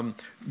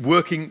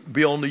 working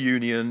beyond the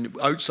union,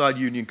 outside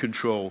union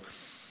control,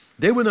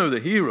 they were now the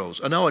heroes.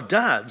 And our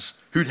dads,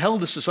 who'd held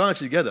the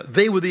society together,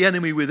 they were the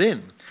enemy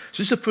within.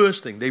 So this is the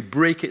first thing, they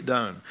break it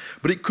down.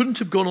 But it couldn't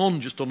have gone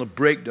on just on a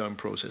breakdown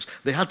process.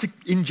 They had to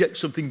inject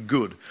something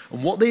good.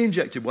 And what they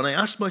injected, when I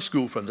asked my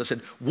school friends, I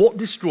said, what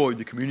destroyed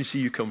the community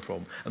you come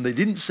from? And they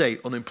didn't say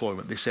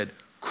unemployment, they said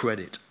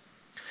credit.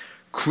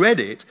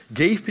 Credit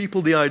gave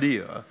people the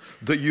idea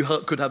that you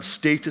could have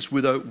status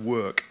without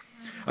work.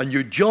 And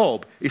your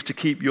job is to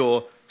keep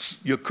your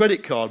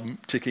credit card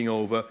ticking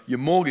over, your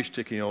mortgage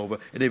ticking over,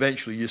 and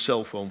eventually your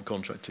cell phone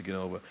contract ticking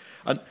over.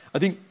 And I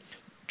think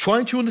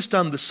trying to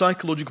understand the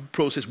psychological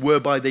process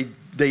whereby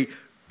they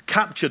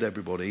captured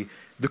everybody,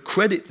 the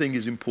credit thing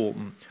is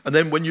important. And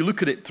then when you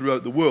look at it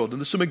throughout the world, and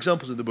there's some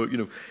examples in the book,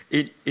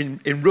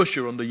 in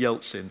Russia under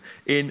Yeltsin,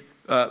 in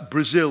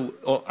Brazil,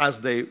 or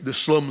as the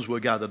slums were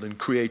gathered and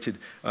created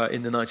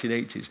in the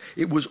 1980s,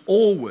 it was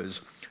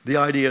always the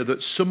idea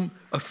that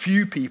a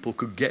few people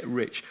could get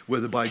rich,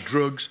 whether by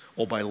drugs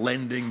or by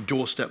lending,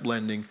 doorstep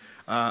lending,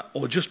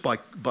 or just by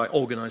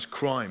organized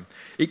crime.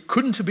 It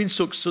couldn't have been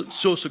so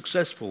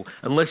successful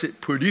unless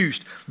it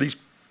produced these,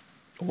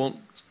 I won't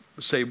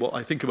say what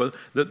I think about,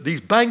 that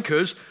these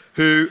bankers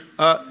who,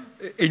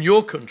 in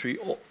your country,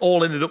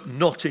 all ended up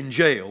not in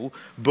jail,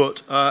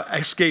 but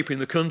escaping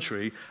the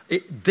country.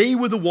 They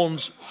were the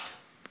ones,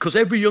 because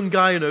every young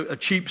guy in a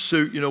cheap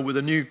suit, with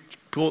a new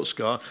sports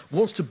car,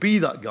 wants to be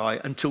that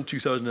guy until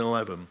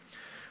 2011.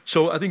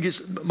 So I think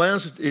my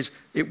answer is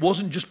it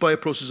wasn't just by a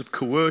process of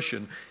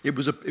coercion. There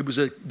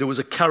was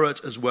a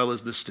carrot as well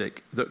as the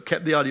stick that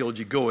kept the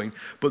ideology going.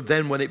 But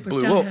then when it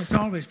blew up, that has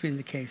always been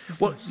the case.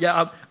 Isn't it?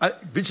 Yeah,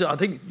 Vincent, I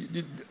think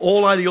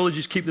all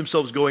ideologies keep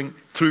themselves going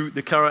through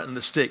the carrot and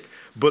the stick.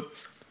 But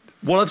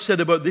what I've said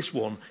about this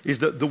one is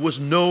that there was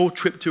no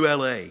trip to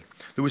LA.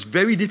 It was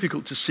very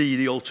difficult to see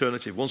the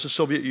alternative once the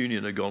Soviet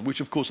Union had gone, which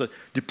of course I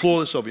deplore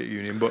the Soviet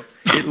Union, but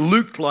it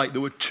looked like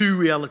there were two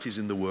realities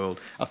in the world.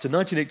 After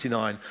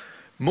 1989,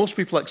 most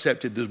people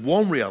accepted there's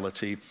one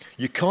reality,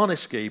 you can't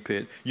escape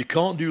it, you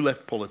can't do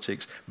left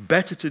politics,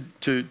 better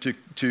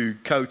to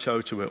kowtow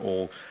to it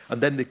all.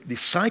 And then the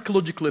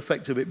psychological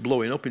effect of it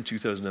blowing up in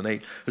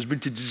 2008 has been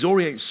to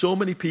disorient so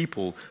many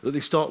people that they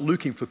start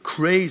looking for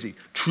crazy,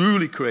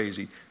 truly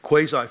crazy,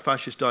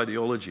 quasi-fascist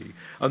ideology.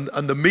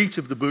 And the meat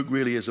of the book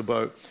really is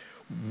about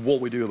what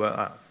we do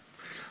about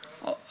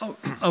that.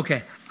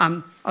 Okay.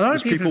 A lot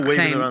of people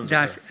claim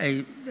that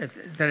a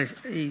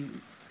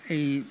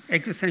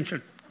existential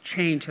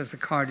change has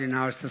occurred in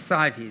our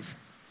societies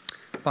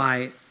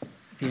by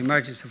the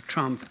emergence of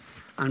Trump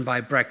and by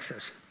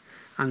Brexit,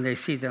 and they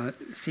see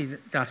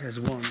that as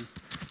one.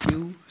 Do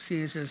you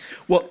see it as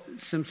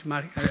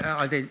symptomatic?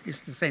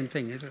 It's the same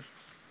thing, is it?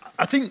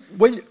 I think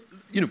when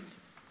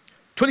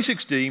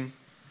 2016,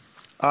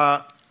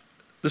 the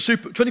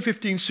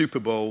 2015 Super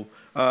Bowl,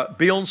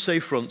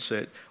 Beyonce fronts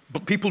it.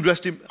 But people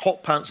dressed in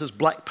hot pants as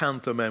Black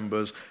Panther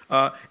members.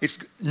 It's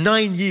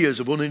 9 years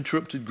of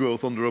uninterrupted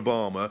growth under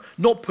Obama.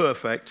 Not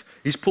perfect.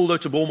 He's pulled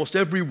out of almost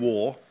every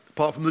war,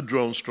 apart from the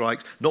drone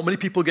strikes. Not many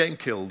people getting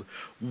killed.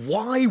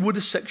 Why would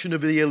a section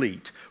of the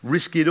elite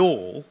risk it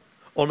all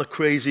on a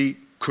crazy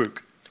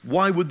crook?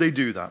 Why would they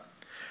do that?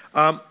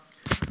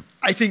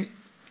 I think,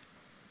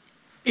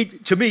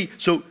 to me,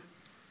 so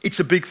it's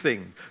a big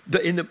thing.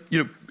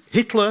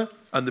 Hitler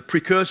and the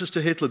precursors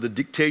to Hitler, the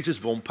dictators,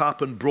 von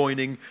Papen,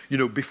 Breuning,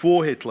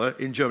 before Hitler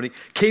in Germany,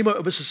 came out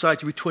of a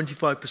society with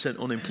 25%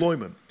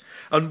 unemployment,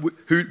 and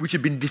which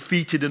had been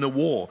defeated in a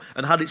war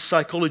and had its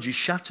psychology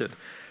shattered.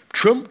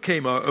 Trump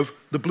came out of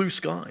the blue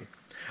sky.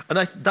 And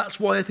that's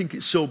why I think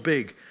it's so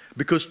big,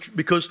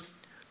 because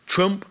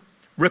Trump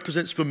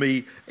represents for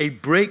me a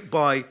break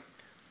by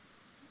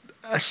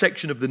a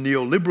section of the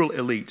neoliberal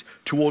elite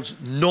towards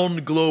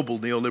non-global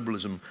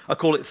neoliberalism. I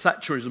call it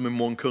Thatcherism in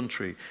one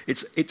country.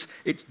 It's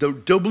the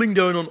doubling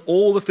down on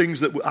all the things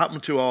that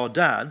happened to our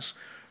dads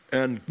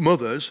and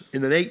mothers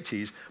in the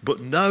 80s, but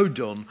now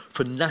done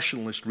for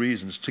nationalist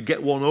reasons, to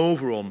get one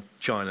over on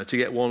China, to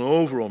get one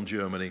over on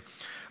Germany.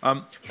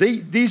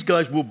 These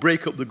guys will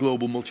break up the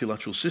global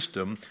multilateral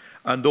system,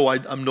 and though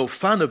I'm no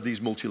fan of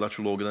these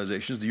multilateral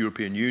organizations, the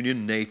European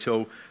Union,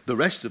 NATO, the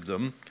rest of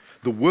them,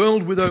 the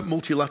world without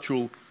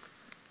multilateral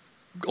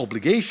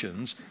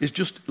obligations is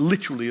just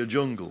literally a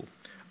jungle.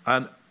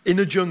 And in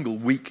a jungle,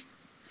 weak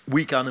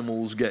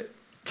animals get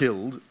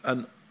killed,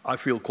 and I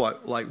feel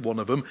quite like one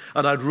of them,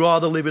 and I'd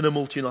rather live in a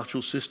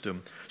multilateral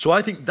system. So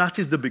I think that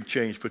is the big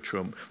change for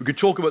Trump. We can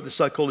talk about the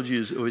psychology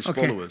of his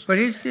followers. But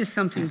is this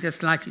something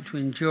that's likely to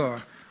endure,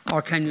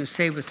 or can you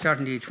say with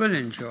certainty it will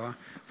endure?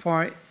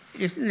 For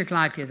isn't it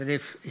likely that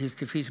if he's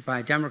defeated by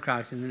a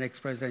Democrat in the next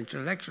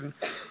presidential election,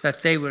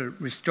 that they will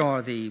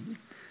restore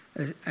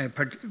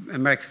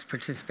America's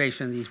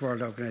participation in these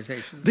world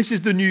organizations? This is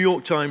the New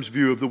York Times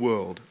view of the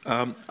world,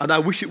 and I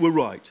wish it were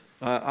right.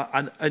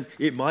 And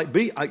it might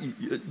be.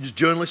 As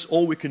journalists,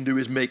 all we can do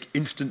is make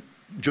instant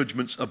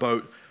judgments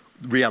about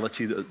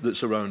reality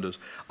that's around us.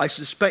 I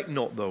suspect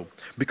not, though,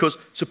 because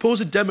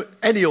suppose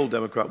any old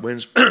Democrat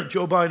wins,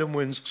 Joe Biden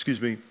wins, excuse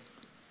me,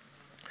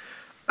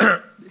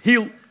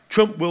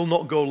 Trump will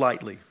not go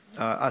lightly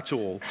at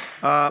all.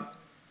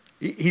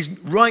 He's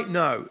right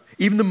now,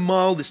 even the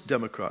mildest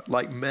Democrat,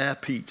 like Mayor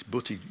Pete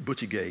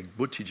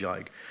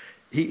Buttigieg,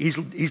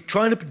 he's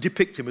trying to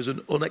depict him as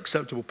an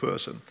unacceptable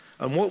person.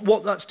 And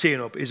what that's teeing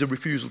up is a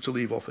refusal to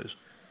leave office.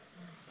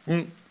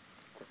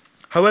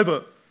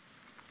 However,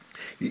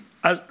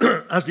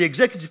 as the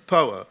executive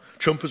power,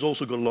 Trump has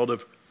also got a lot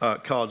of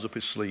cards up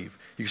his sleeve.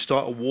 He could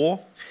start a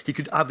war. He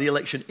could have the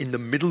election in the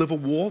middle of a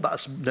war.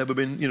 That's never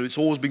been, it's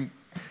always been,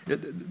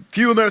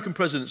 few American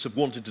presidents have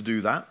wanted to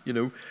do that,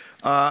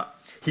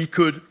 He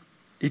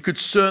could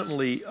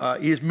certainly,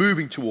 he is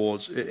moving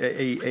towards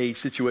a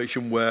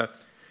situation where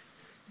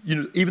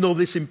even though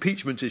this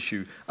impeachment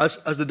issue, as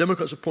the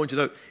Democrats have pointed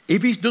out,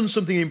 if he's done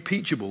something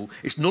impeachable,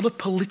 it's not a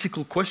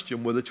political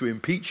question whether to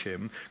impeach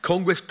him.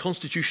 Congress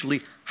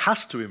constitutionally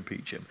has to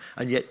impeach him,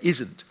 and yet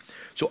isn't.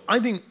 So I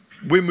think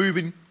we're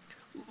moving,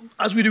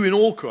 as we do in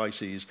all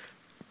crises.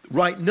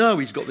 Right now,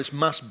 he's got this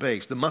mass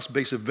base. The mass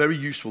base are very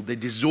useful. They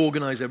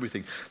disorganize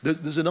everything.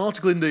 There's an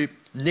article in the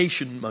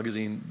Nation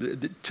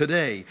magazine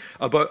today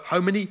about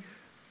how many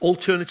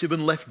alternative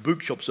and left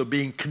bookshops are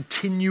being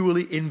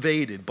continually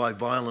invaded by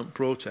violent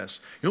protests.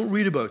 You don't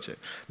read about it.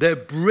 They're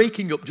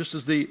breaking up just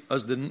as the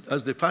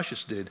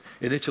fascists did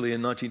in Italy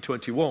in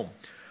 1921.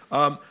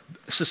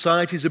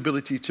 Society's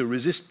ability to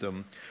resist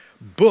them.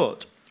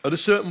 But at a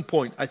certain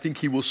point, I think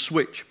he will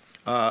switch.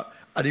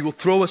 And he will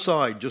throw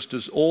aside, just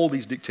as all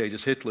these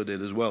dictators, Hitler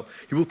did as well,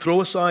 he will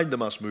throw aside the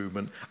mass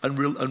movement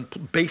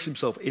and base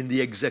himself in the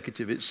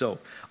executive itself.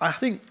 I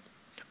think,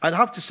 I'd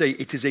have to say,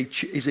 it is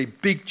a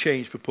big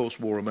change for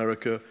post-war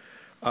America.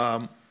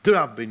 There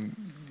have been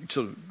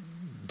sort of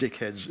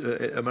dickheads,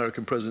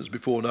 American presidents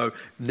before now.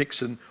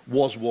 Nixon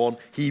was one.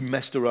 He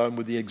messed around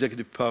with the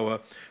executive power.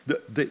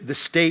 The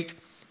state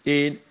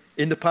in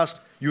the past,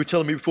 you were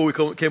telling me before we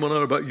came on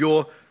air about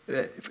your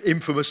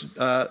infamous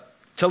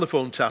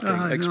telephone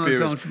tapping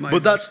experience. No,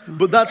 but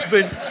that's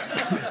been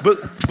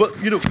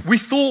we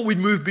thought we'd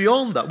move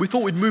beyond that. We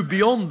thought we'd move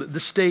beyond the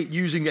state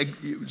using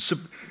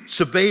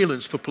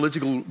surveillance for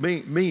political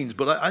means.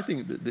 But I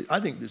think I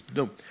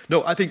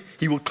think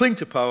he will cling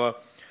to power,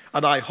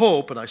 and I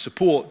hope and I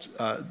support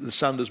the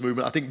Sanders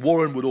movement. I think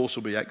Warren would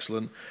also be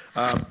excellent.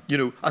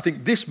 I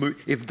think this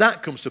move, if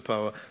that comes to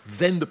power,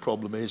 then the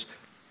problem is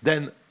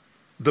then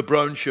the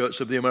brown shirts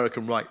of the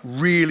American right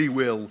really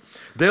will.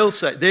 They will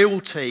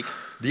take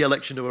the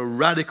election of a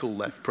radical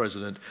left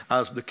president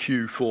as the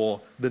cue for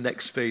the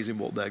next phase in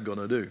what they're going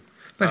to do.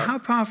 But how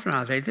powerful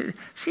are they? They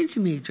seem to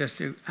me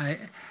just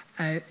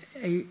a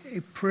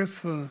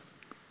peripheral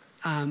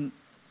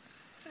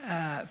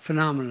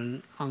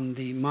phenomenon on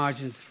the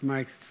margins of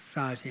American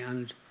society,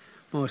 and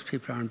most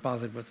people aren't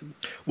bothered with them.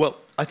 Well,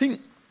 I think,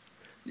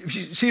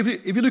 if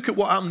you look at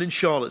what happened in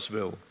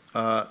Charlottesville,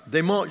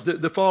 they marched.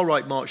 The far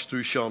right marched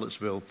through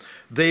Charlottesville.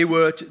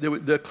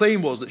 Their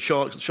claim was that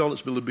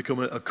Charlottesville had become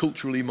a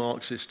culturally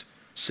Marxist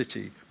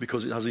city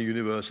because it has a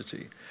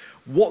university.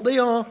 What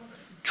they're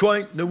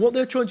trying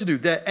to do,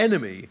 their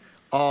enemy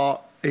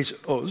is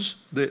us.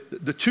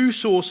 The two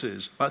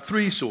sources,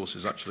 three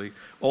sources actually,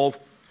 of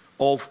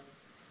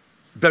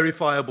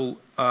verifiable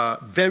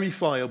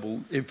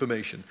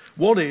information.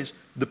 One is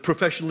the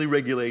professionally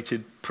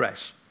regulated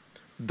press.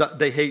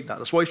 They hate that.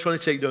 That's why he's trying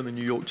to take down the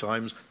New York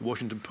Times, the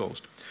Washington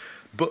Post.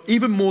 But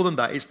even more than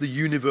that, it's the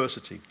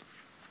university.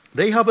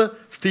 They have a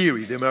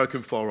theory, the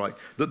American far right,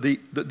 that the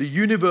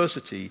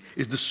university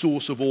is the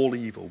source of all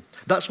evil.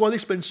 That's why they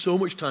spend so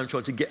much time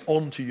trying to get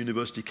onto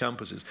university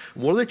campuses.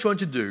 And what are they trying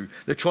to do?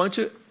 They're trying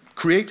to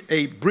create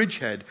a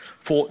bridgehead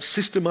for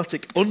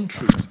systematic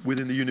untruth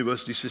within the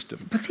university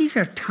system. But these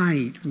are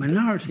tiny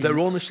minorities. They're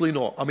honestly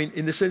not. I mean,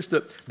 in the sense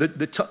that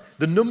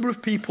the number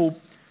of people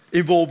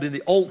involved in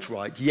the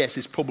alt-right, yes,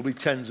 is probably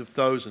tens of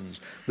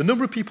thousands. The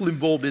number of people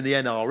involved in the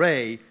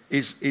NRA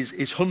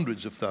is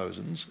hundreds of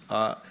thousands.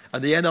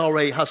 And the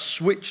NRA has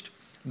switched,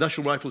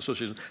 National Rifle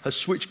Association, has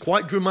switched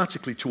quite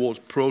dramatically towards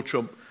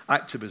pro-Trump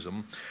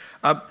activism.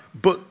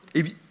 But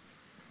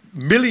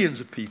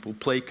millions of people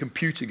play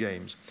computer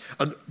games.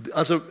 And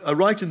as I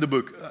write in the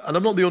book, and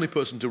I'm not the only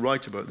person to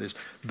write about this,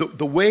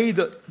 the way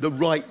that the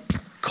right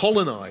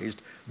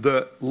colonized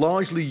the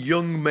largely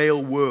young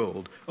male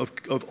world of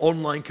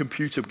online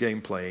computer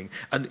game playing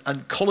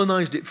and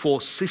colonized it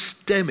for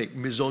systemic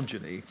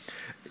misogyny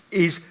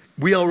is,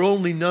 we are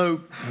only now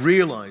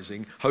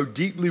realizing how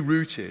deeply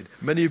rooted.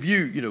 Many of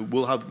you,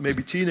 will have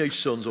maybe teenage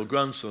sons or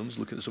grandsons,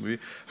 looking at some of you,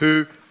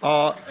 who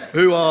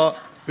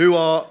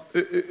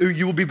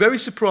you will be very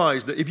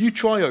surprised that if you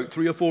try out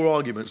 3 or 4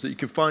 arguments that you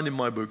can find in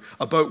my book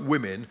about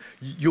women,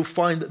 you'll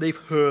find that they've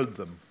heard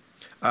them.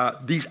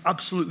 These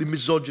absolutely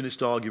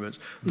misogynist arguments.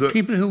 That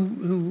people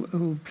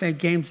who play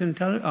games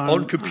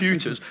on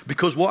computers,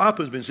 because what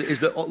happens, Vincent, is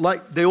that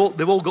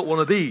they've all got one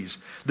of these.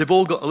 They've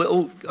all got a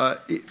little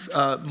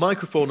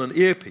microphone and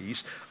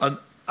earpiece, and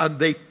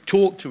they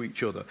talk to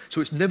each other. So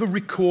it's never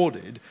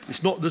recorded.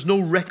 There's no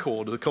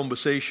record of the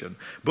conversation.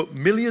 But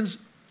millions,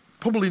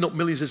 probably not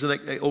millions is an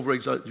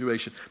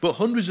over-exaggeration, but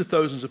hundreds of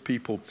thousands of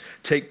people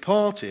take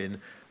part in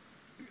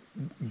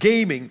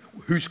gaming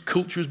whose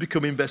culture has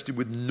become invested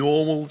with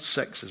normal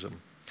sexism.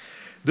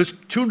 There's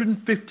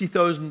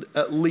 250,000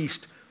 at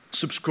least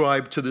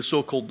subscribe to the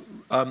so-called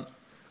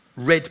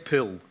red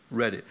pill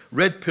Reddit.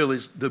 Red pill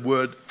is the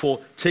word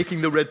for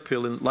taking the red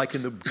pill, like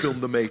in the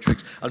film The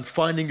Matrix, and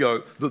finding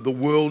out that the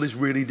world is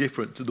really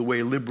different to the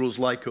way liberals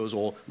like us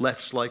or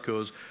lefts like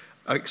us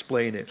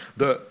explain it.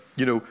 That,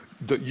 you know,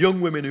 that young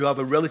women who have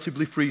a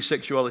relatively free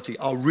sexuality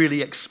are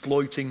really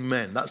exploiting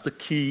men. That's the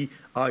key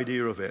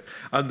idea of it.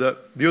 And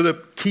the other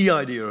key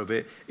idea of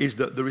it is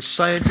that there is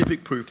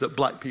scientific proof that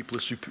black people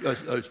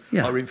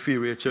are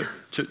inferior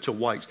to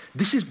whites.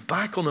 This is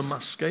back on a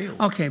mass scale.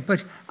 Okay,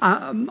 but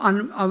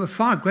on a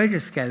far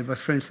greater scale was,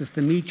 for instance,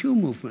 the Me Too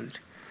movement.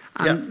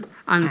 And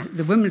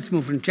the women's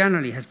movement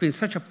generally has been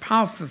such a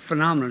powerful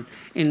phenomenon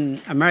in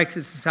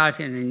American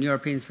society and in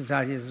European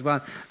societies as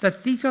well,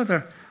 that these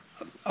other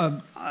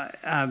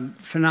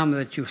phenomena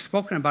that you've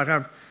spoken about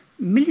are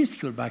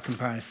minuscule by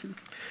comparison.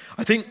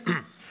 I think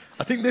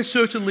there's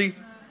certainly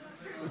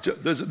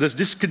there's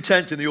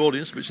discontent in the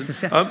audience. Which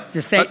it's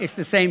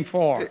the same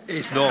for.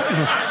 It's not.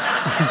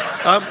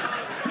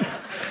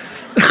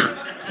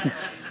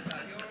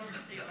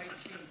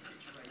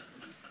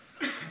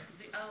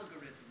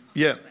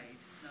 Yeah.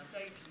 Now,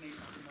 they to me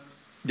are the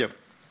most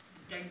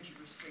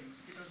dangerous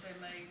things because they're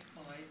made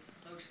by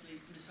mostly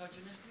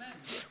misogynist men.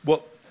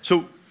 Well,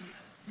 so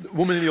the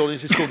woman in the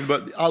audience is talking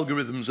about the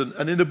algorithms,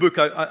 and in the book,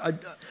 I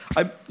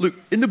look,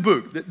 in the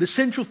book, the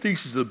central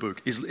thesis of the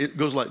book it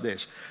goes like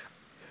this.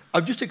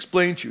 I've just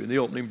explained to you in the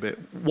opening bit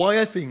why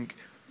I think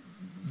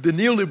the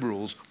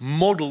neoliberals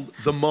modelled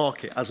the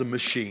market as a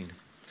machine.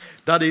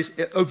 That is,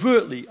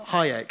 overtly,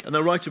 Hayek, and I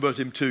write about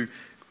him too,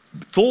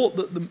 thought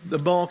that the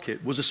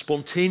market was a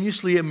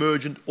spontaneously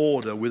emergent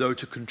order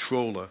without a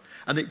controller,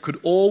 and it could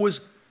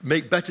always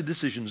make better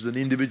decisions than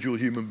individual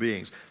human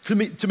beings. To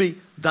me,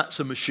 that's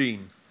a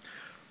machine.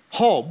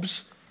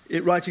 Hobbes,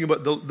 writing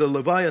about the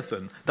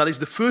Leviathan, that is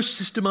the first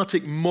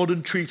systematic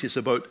modern treatise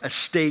about a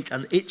state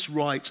and its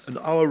rights and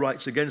our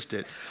rights against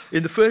it,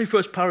 in the very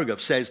first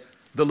paragraph says,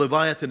 the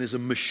Leviathan is a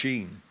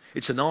machine.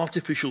 It's an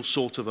artificial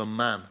sort of a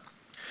man.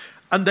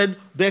 And then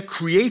they're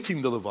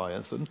creating the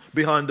Leviathan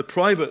behind the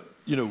private,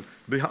 you know,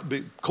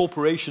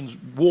 corporations'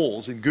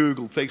 walls in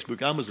Google,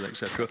 Facebook, Amazon,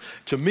 etc.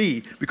 To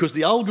me, because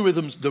the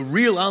algorithms, the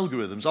real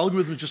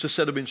algorithms is just a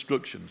set of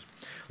instructions.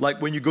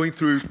 Like when you're going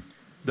through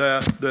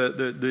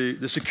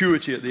the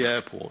security at the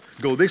airport,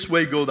 go this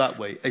way, go that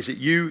way. Is it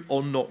you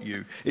or not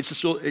you?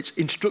 It's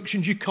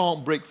instructions you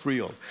can't break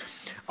free of.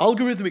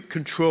 Algorithmic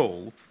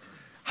control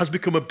has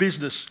become a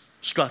business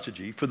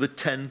strategy for the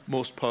 10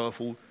 most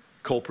powerful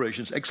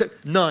corporations,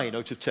 except 9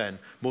 out of 10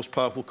 most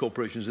powerful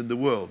corporations in the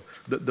world.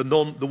 The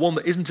one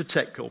that isn't a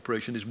tech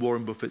corporation is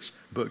Warren Buffett's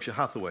Berkshire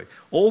Hathaway.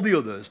 All the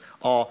others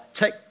are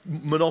tech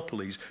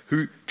monopolies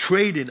who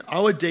trade in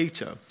our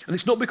data. And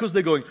it's not because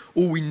they're going,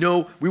 oh, we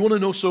want to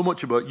know so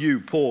much about you,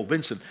 Paul,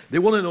 Vincent. They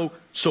want to know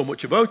so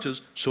much about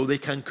us so they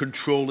can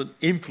control and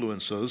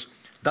influence us.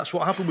 That's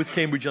what happened with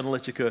Cambridge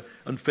Analytica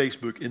and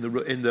Facebook in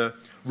the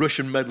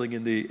Russian meddling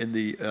in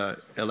the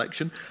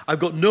election. I've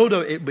got no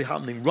doubt it'll be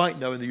happening right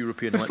now in the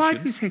European election. But why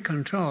do you say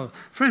control?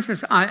 For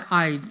instance,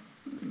 I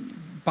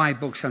buy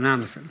books on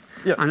Amazon,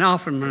 and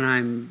often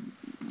when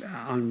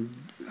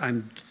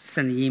I'm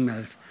sending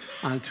emails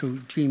through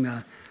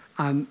Gmail,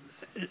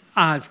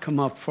 ads come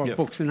up for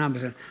books on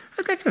Amazon.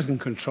 That doesn't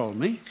control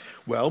me.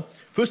 Well,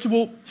 first of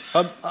all,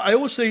 I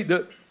always say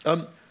that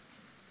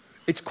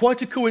it's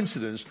quite a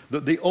coincidence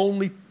that the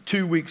only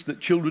 2 weeks that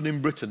children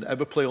in Britain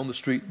ever play on the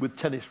street with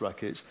tennis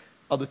rackets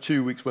are the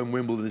 2 weeks when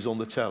Wimbledon is on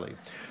the telly.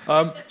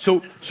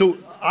 So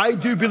I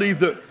do believe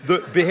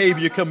that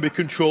behaviour can be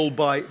controlled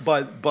by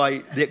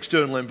the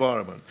external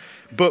environment.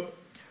 But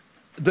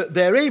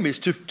their aim is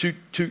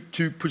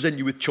to present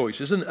you with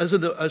choices. And as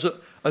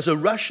a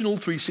rational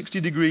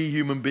 360-degree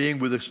human being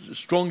with a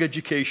strong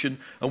education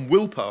and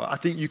willpower, I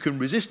think you can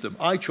resist them.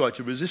 I try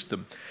to resist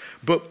them.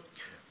 But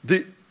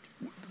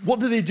what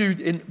do they do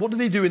in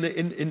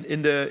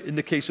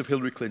the case of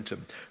Hillary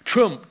Clinton?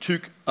 Trump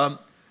took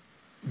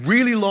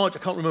really large, I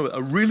can't remember,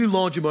 a really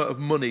large amount of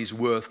money's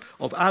worth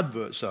of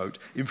adverts out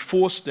in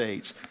 4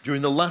 states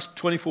during the last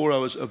 24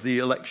 hours of the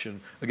election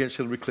against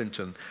Hillary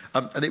Clinton.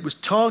 And it was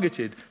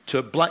targeted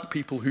to black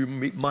people who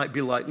might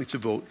be likely to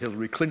vote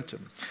Hillary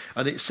Clinton.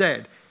 And it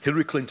said,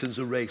 Hillary Clinton's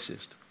a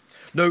racist.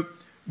 Now,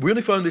 we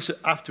only found this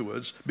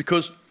afterwards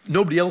because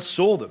nobody else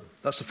saw them.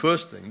 That's the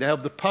first thing. They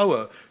have the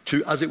power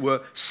to, as it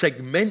were,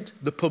 segment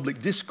the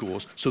public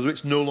discourse so that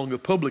it's no longer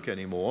public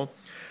anymore.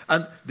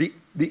 And the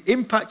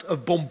impact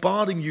of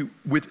bombarding you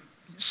with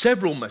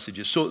several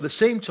messages. So at the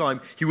same time,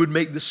 he would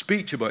make the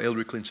speech about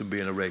Hillary Clinton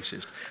being a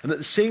racist. And at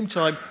the same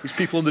time, his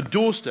people on the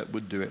doorstep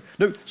would do it.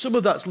 Now, some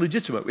of that's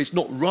legitimate. It's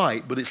not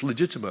right, but it's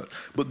legitimate.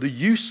 But the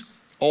use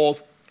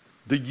of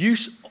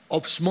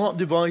smart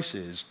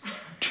devices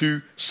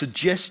to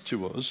suggest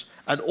to us,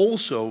 and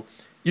also,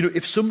 you know,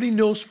 if somebody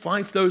knows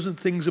 5,000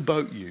 things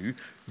about you,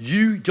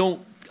 you're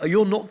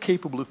not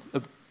capable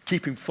of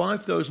keeping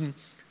 5,000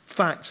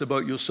 facts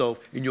about yourself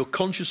in your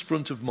conscious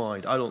front of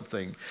mind, I don't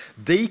think.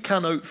 They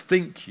can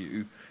outthink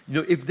you.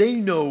 You know, if they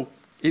know,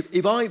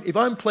 if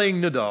I'm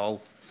playing Nadal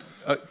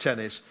at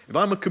tennis, if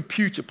I'm a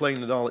computer playing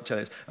Nadal at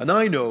tennis, and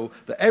I know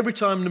that every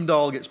time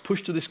Nadal gets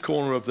pushed to this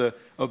corner of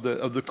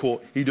the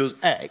court, he does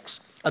X,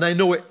 and I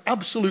know it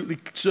absolutely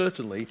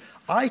certainly,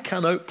 I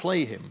can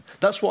outplay him.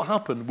 That's what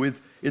happened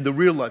in the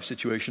real life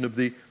situation of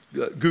the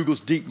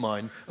Google's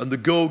DeepMind and the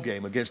Go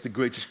game against the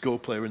greatest Go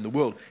player in the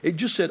world. It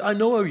just said, I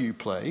know how you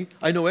play.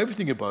 I know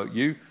everything about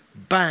you.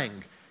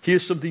 Bang.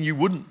 Here's something you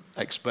wouldn't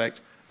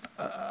expect.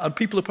 And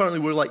people apparently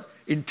were like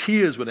in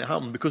tears when it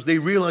happened because they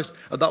realized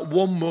at that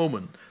one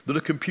moment that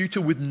a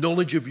computer with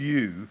knowledge of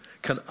you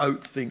can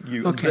outthink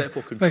you and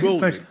therefore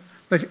control you.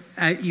 But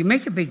you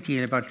make a big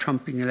deal about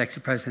Trump being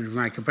elected president of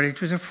America, but it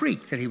was a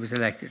freak that he was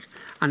elected.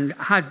 And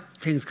had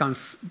things gone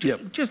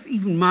just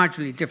even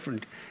marginally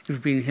different, if it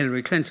had been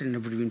Hillary Clinton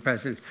who would have been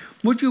president,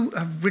 would you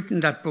have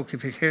written that book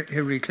if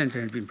Hillary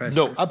Clinton had been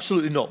president? No,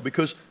 absolutely not,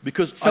 because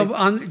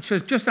so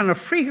just on a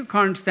freak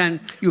occurrence,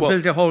 then you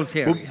build a whole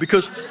theory.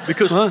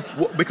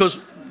 Well, because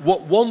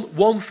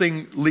one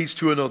thing leads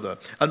to another,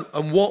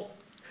 and what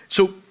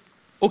so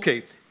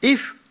okay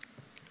if.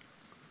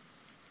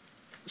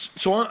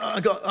 So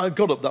I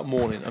got up that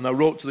morning and I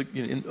wrote to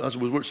as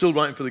we're still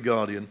writing for The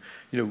Guardian,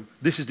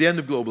 this is the end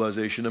of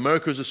globalization.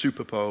 America as a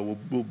superpower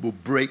will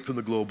break from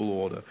the global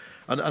order.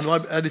 And my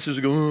editors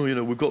are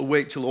going, we've got to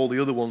wait till all the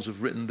other ones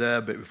have written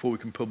their bit before we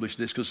can publish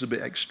this because it's a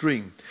bit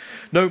extreme.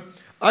 Now,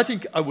 I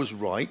think I was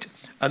right,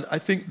 and I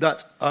think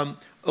that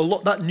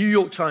that New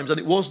York Times, and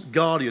it was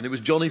Guardian, it was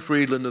Johnny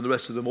Friedland and the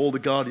rest of them, all the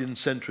Guardian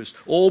centrists,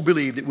 all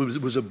believed it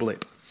was a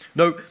blip.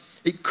 Now,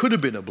 it could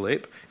have been a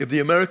blip if the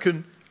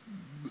American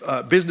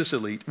business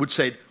elite would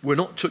say, we're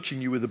not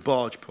touching you with a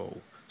barge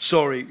pole.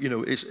 Sorry,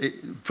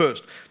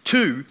 first.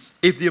 Two,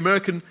 if the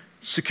American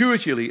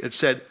security elite had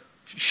said,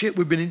 shit,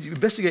 we've been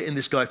investigating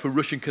this guy for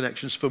Russian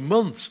connections for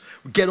months.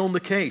 Get on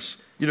the case.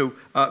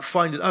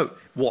 Find it out.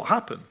 What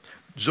happened?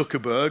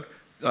 Zuckerberg,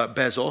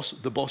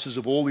 Bezos, the bosses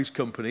of all these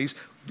companies,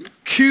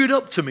 queued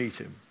up to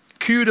meet him.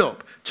 Queued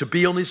up to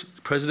be on his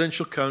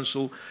presidential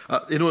council.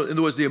 In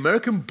other words, the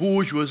American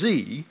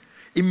bourgeoisie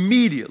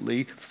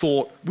immediately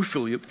thought, we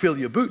fill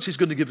your boots, he's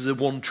going to give us a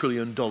 $1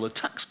 trillion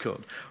tax cut.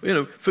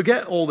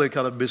 Forget all the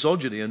kind of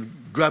misogyny and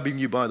grabbing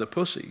you by the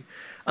pussy.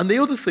 And the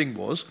other thing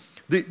was,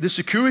 the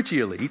security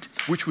elite,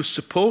 which was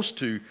supposed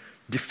to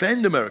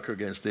defend America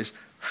against this,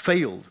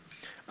 failed.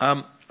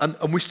 And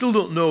we still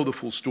don't know the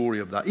full story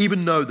of that.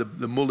 Even now,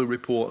 the Mueller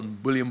report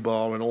and William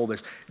Barr and all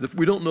this,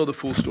 we don't know the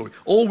full story.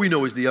 All we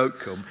know is the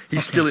outcome.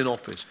 He's still in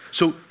office.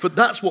 So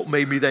that's what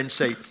made me then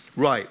say,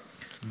 right,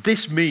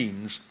 this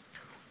means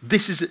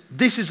this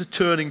is a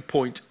turning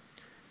point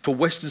for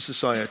Western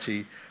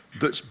society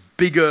that's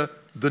bigger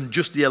than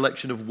just the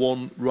election of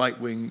one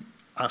right-wing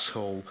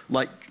asshole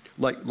like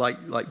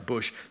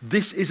Bush.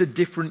 This is a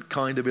different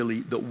kind of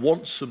elite that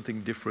wants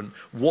something different.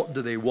 What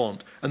do they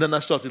want? And then I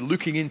started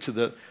looking into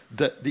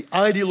the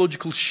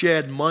ideological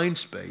shared mind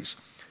space.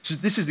 So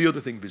this is the other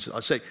thing, Vincent.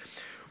 I'd say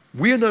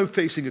we are now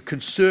facing a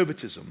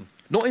conservatism,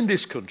 not in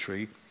this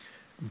country,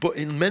 but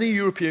in many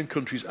European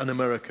countries and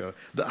America,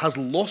 that has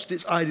lost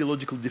its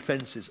ideological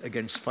defenses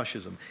against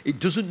fascism. It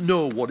doesn't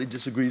know what it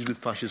disagrees with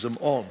fascism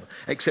on,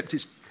 except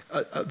it's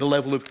at the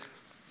level of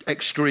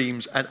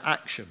extremes and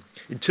action.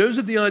 In terms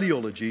of the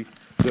ideology,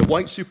 the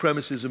white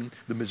supremacism,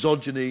 the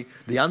misogyny,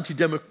 the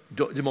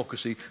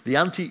anti-democracy, the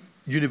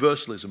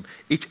anti-universalism,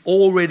 it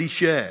already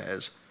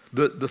shares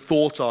the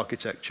thought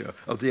architecture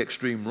of the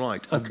extreme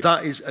right. And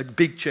that is a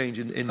big change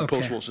in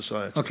post-war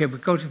society. Okay, we'll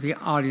go to the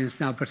audience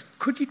now, but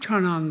could you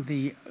turn on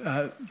the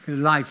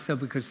lights so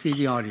we could see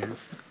the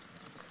audience?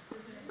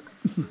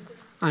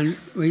 And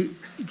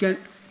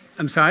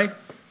I'm sorry?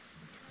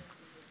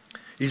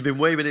 He's been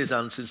waving his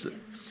hand since...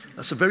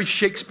 That's a very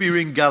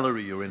Shakespearean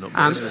gallery you're in up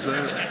there, isn't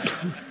it?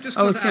 Just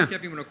want to ask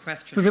everyone a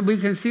question. But we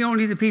can see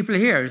only the people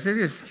here, is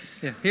it?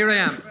 Yeah, here I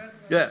am.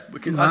 Yeah, I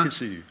can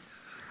see you.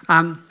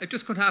 I'm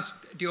just going to ask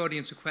the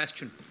audience a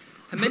question.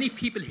 How many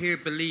people here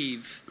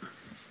believe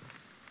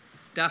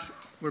that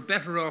we're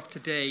better off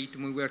today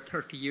than we were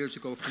 30 years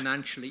ago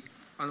financially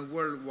on a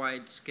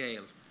worldwide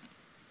scale?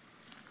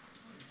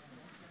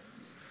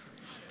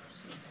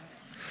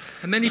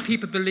 How many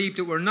people believe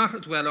that we're not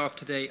as well off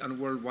today on a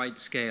worldwide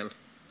scale?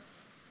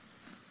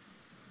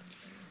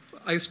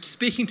 I was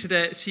speaking to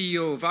the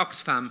CEO of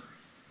Oxfam,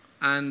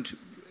 and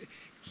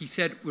he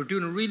said, we're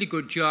doing a really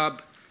good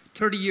job.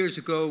 30 years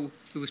ago,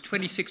 it was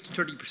 26 to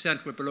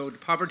 30% were below the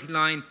poverty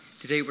line.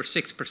 Today, we're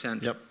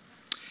 6%. Yep.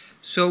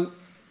 So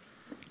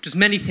there's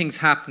many things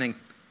happening.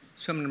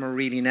 Some of them are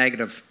really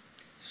negative.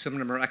 Some of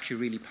them are actually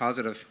really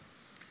positive.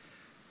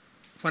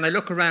 When I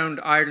look around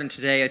Ireland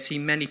today, I see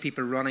many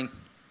people running.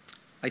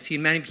 I see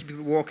many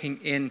people walking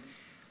in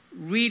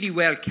really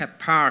well-kept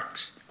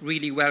parks,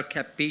 really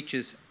well-kept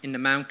beaches in the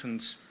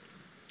mountains.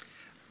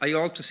 I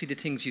also see the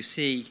things you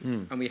see,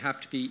 and we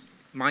have to be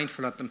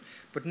mindful of them,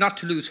 but not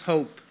to lose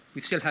hope.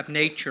 We still have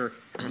nature,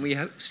 and we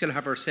still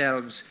have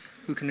ourselves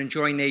who can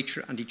enjoy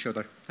nature and each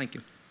other. Thank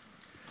you.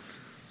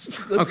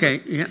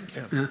 Okay, yeah.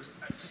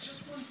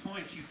 Just one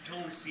point you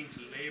don't seem to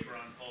labour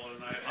on, Paul,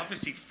 and I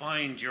obviously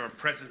find your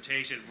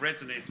presentation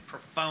resonates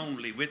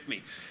profoundly with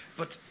me.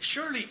 But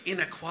surely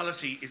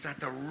inequality is at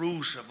the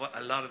root of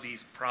a lot of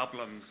these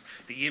problems,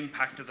 the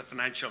impact of the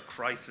financial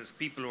crisis,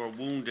 people who are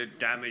wounded,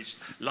 damaged,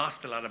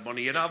 lost a lot of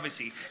money. It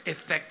obviously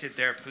affected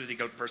their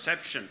political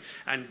perception.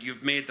 And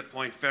you've made the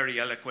point very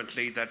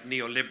eloquently that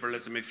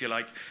neoliberalism, if you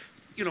like,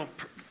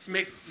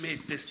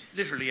 made this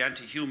literally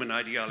anti-human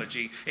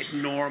ideology. It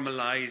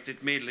normalised,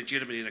 it made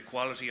legitimate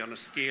inequality on a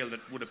scale that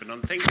would have been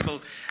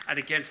unthinkable. And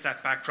against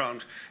that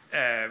background,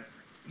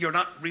 you're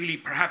not really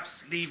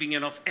perhaps leaving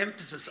enough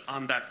emphasis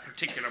on that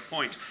particular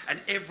point.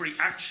 And every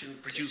action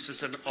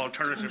produces an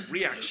alternative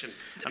reaction.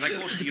 And I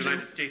go to the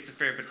United States a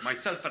fair bit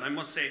myself, and I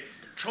must say,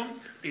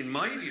 Trump, in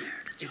my view,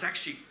 has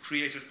actually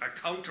created a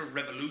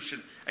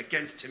counter-revolution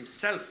against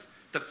himself.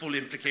 The full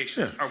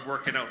implications are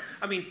working out.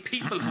 I mean,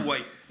 people who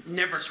I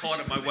never thought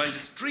in my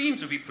wildest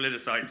dreams would be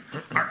politicised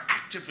are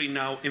actively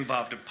now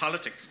involved in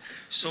politics.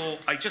 So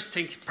I just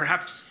think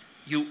perhaps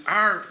you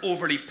are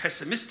overly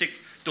pessimistic,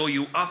 though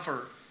you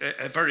offer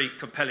a very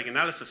compelling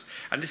analysis.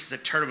 And this is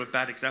a terrible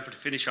bad example to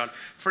finish on.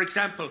 For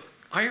example,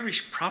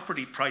 Irish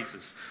property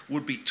prices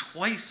would be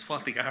twice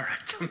what they are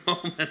at the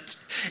moment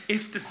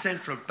if the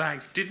central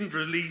bank didn't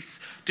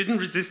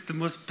resist the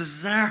most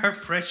bizarre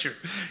pressure,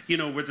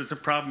 where there's a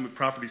problem with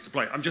property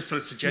supply. I'm just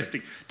sort of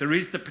suggesting there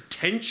is the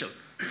potential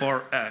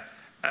for,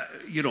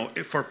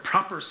 for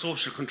proper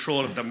social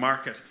control of the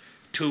market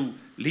to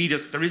lead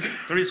us. There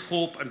is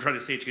hope, I'm trying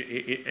to say to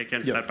you,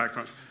 against that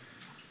background.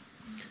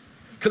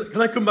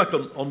 Can I come back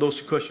on those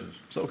two questions?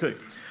 Is that okay?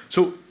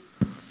 So,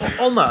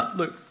 on that,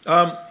 look,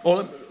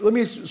 let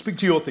me speak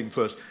to your thing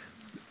first.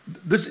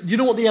 You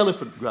know what the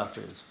elephant graph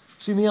is?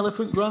 Seen the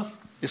elephant graph?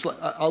 It's like,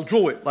 I'll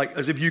draw it like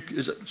as if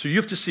so you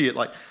have to see it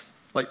like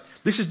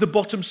this is the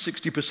bottom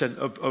 60%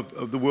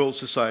 of the world's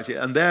society,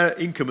 and their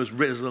income has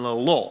risen a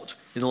lot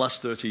in the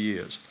last 30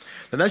 years.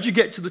 And as you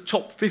get to the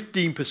top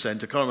 15%, I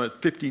can't remember,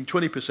 15,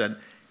 20%,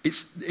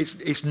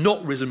 it's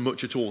not risen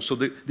much at all. So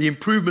the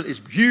improvement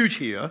is huge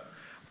here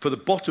for the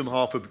bottom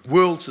half of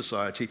world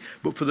society,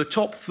 but for the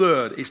top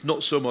third, it's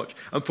not so much.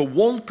 And for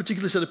one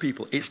particular set of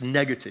people, it's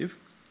negative.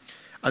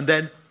 And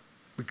then,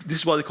 this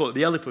is why they call it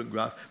the elephant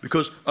graph,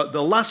 because at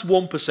the last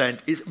 1%,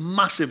 it's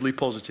massively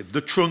positive.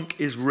 The trunk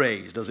is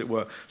raised, as it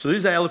were. So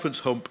there's the elephant's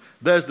hump,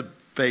 there's the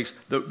face,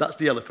 that's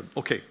the elephant.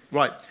 Okay,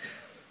 right.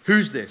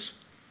 Who's this?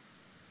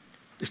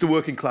 It's the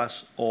working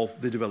class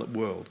of the developed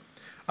world.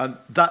 And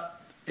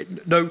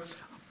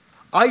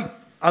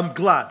I'm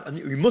glad, and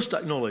you must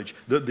acknowledge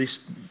that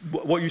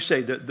what you say,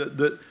 that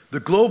the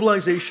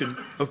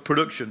globalization of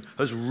production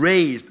has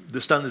raised the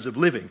standards of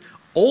living,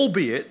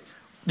 albeit,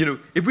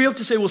 if we have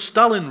to say, well,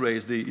 Stalin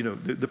raised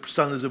the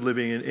standards of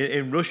living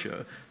in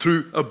Russia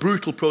through a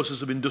brutal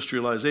process of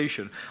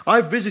industrialization.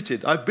 I've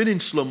been in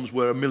slums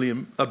where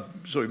millions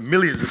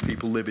of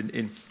people live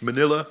in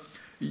Manila,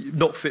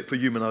 not fit for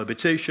human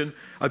habitation.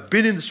 I've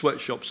been in the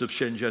sweatshops of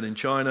Shenzhen in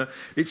China.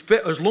 It's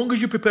fit, as long as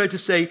you're prepared to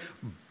say,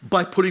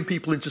 by putting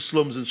people into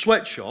slums and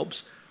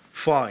sweatshops,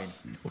 fine,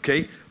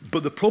 okay?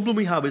 But the problem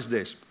we have is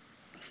this.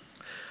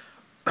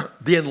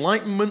 The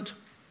Enlightenment,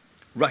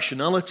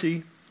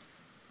 rationality,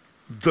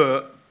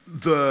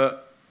 the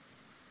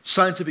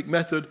scientific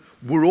method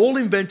were all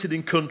invented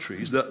in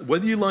countries that,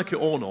 whether you like it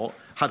or not,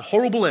 had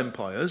horrible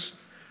empires,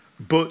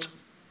 but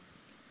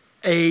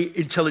a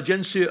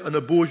intelligentsia and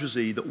a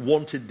bourgeoisie that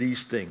wanted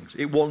these things.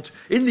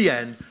 In the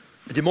end,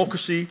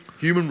 democracy,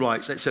 human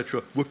rights,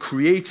 etc., were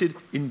created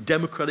in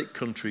democratic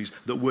countries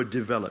that were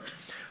developed.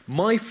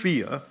 My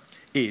fear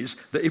is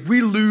that if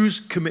we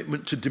lose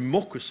commitment to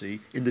democracy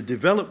in the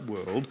developed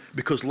world,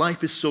 because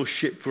life is so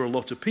shit for a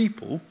lot of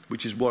people,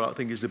 which is what I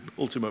think is the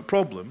ultimate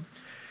problem,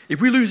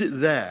 if we lose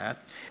it there,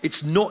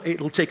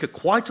 it'll take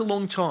quite a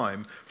long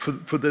time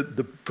for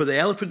the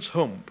elephant's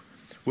hump.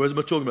 Whereas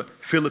we're talking about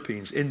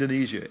Philippines,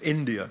 Indonesia,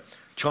 India,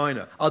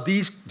 China, are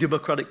these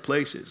democratic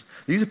places.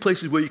 These are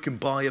places where you can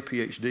buy a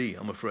PhD,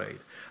 I'm afraid.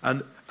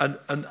 And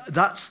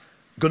that's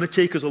going to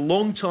take us a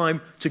long time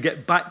to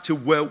get back to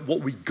what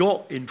we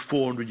got in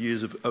 400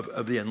 years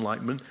of the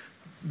Enlightenment,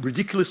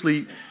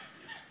 ridiculously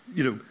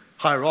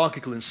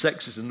hierarchical and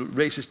sexist and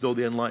racist though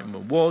the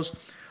Enlightenment was.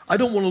 I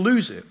don't want to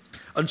lose it.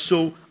 And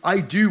so I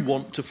do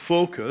want to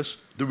focus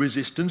the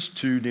resistance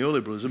to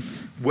neoliberalism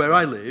where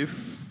I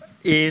live,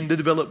 in the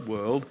developed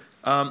world,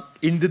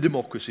 in the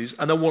democracies,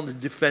 and I want to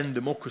defend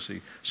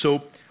democracy.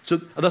 So,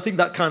 and I think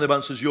that kind of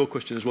answers your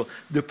question as well.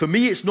 For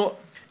me, it's not,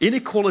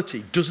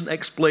 inequality doesn't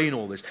explain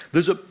all this.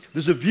 There's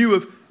a view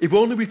of, if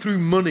only we threw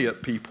money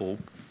at people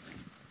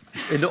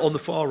on the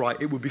far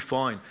right, it would be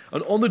fine.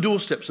 And on the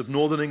doorsteps of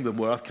Northern England,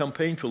 where I've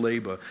campaigned for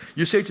Labour,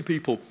 you say to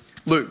people,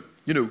 look,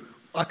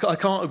 I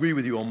can't agree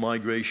with you on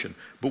migration,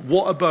 but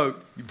what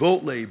about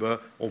vote Labour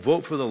or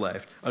vote for the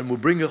left, and we'll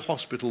bring a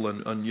hospital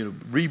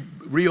and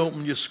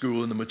reopen your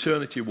school and the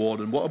maternity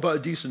ward, and what about a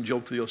decent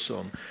job for your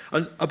son?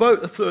 And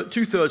about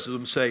two-thirds of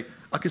them say,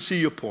 I can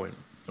see your point,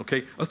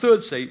 okay? A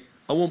third say,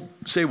 I won't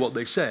say what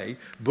they say,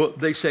 but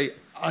they say,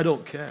 I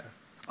don't care.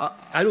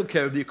 I don't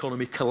care if the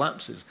economy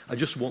collapses. I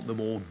just want them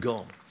all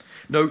gone.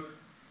 Now,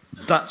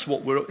 that's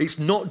what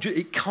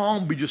it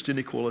can't be just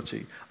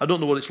inequality. I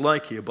don't know what it's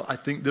like here, but I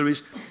think there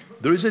is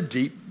a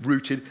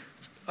deep-rooted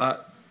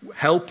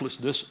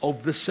helplessness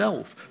of the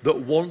self that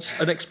wants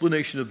an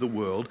explanation of the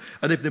world.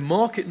 And if the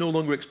market no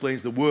longer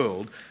explains the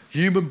world,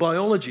 human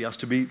biology has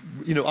to be,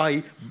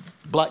 i.e.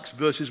 blacks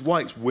versus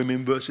whites,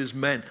 women versus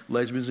men,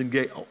 lesbians and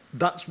gay.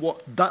 That's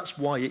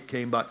why it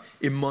came back,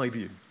 in my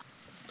view.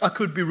 I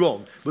could be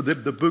wrong, but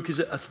the book is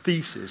a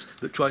thesis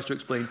that tries to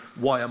explain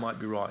why I might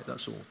be right,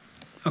 that's all.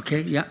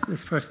 Okay, yeah,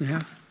 this person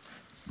here.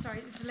 Sorry,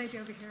 there's a lady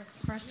over here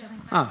first, I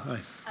think. Oh,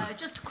 right.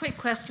 Just a quick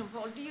question,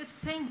 Paul. Do you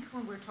think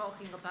when we're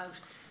talking about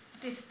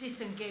this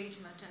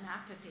disengagement and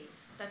apathy,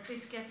 that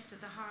this gets to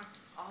the heart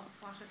of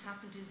what has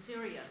happened in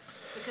Syria?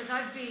 Because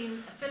I've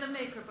been a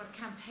filmmaker but a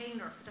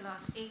campaigner for the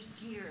last 8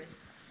 years,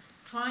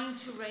 trying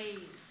to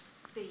raise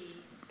the,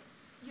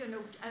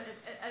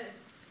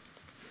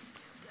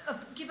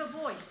 give a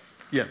voice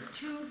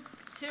to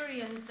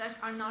Syrians that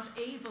are not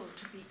able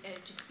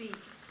to speak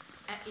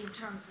in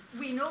terms of,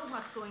 we know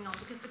what's going on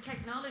because the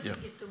technology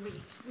is the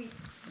reach.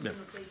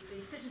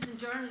 The citizen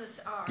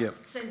journalists are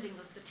sending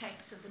us the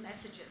texts and the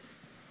messages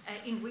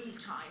in real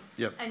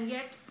time, and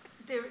yet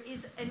there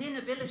is an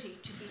inability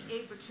to be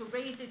able to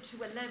raise it to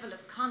a level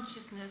of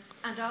consciousness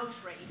and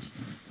outrage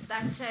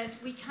that says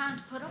we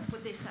can't put up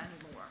with this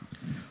anymore.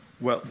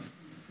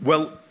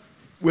 Well,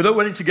 without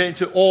wanting to get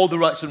into all the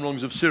rights and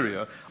wrongs of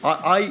Syria,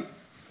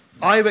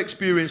 I've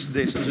experienced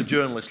this as a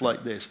journalist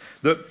like this.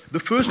 The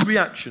first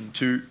reaction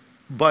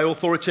by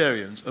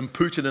authoritarians, and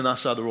Putin and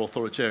Assad are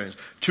authoritarians,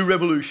 to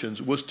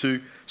revolutions was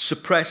to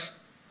suppress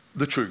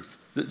the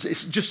truth.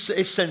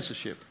 It's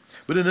censorship.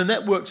 But in a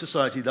network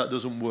society, that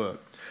doesn't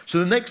work. So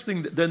the next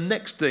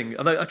thing,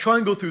 and I try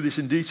and go through this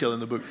in detail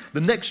in the book,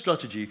 the next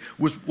strategy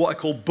was what I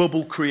call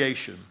bubble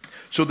creation.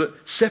 So that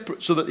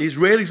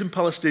Israelis and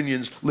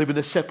Palestinians live in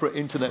a separate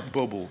internet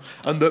bubble,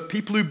 and that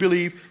people who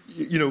believe,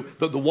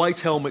 that the white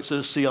helmets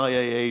are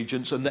CIA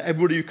agents, and that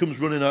everybody who comes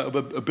running out of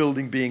a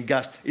building being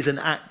gassed is an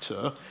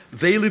actor,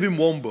 they live in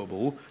one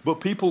bubble,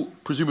 but people,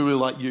 presumably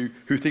like you,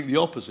 who think the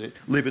opposite,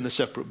 live in a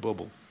separate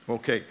bubble.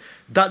 Okay,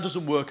 that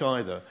doesn't work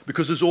either,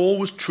 because there's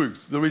always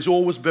truth. There is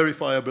always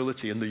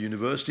verifiability, and the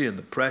university and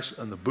the press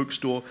and the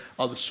bookstore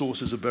are the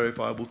sources of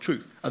verifiable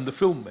truth. And the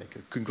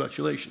filmmaker,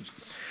 congratulations.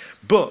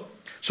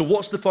 So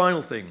what's the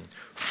final thing?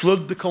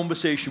 Flood the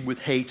conversation with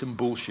hate and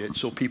bullshit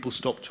so people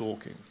stop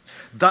talking.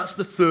 That's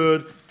the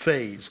third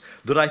phase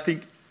that I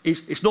think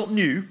it's not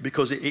new,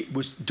 because it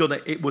was done.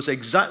 It was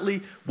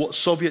exactly what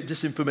Soviet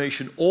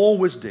disinformation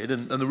always did,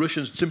 and the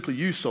Russians simply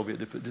used Soviet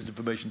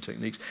disinformation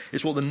techniques.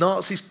 It's what the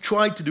Nazis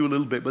tried to do a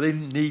little bit, but they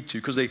didn't need to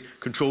because they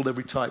controlled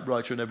every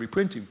typewriter and every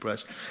printing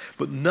press.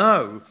 But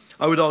now,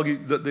 I would argue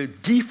that the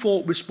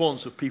default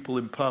response of people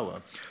in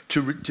power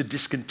to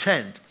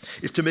discontent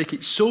is to make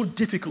it so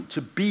difficult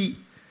to be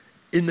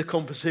in the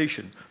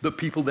conversation that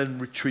people then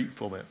retreat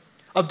from it.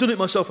 I've done it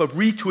myself. I've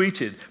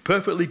retweeted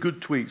perfectly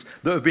good tweets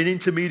that have been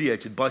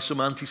intermediated by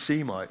some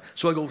anti-Semite.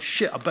 So I go,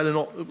 shit, I better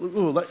not.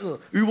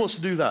 Who wants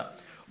to do that?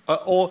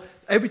 Or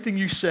everything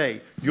you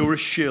say, you're a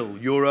shill,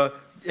 you're a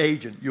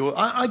agent.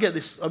 I get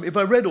this. I mean, if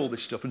I read all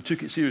this stuff and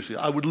took it seriously,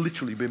 I would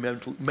literally be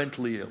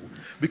mentally ill.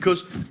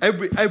 Because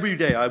every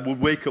day I would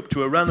wake up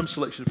to a random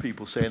selection of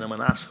people saying I'm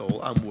an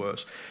asshole, I'm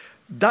worse.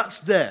 That's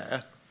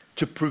there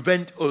to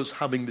prevent us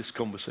having this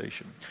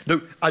conversation. Now,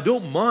 I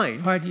don't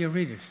mind. Why do you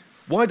read it?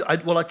 Why?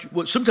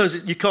 Sometimes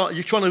you can't.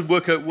 You're trying to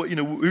work out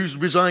who's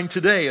resigned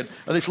today, and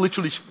it's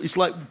literally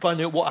like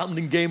finding out what happened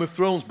in Game of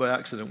Thrones by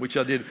accident, which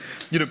I did.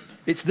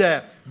 It's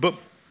there, but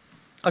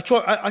I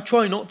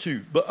try not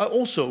to. But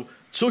also,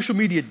 social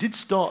media did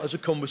start as a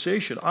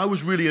conversation. I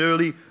was really an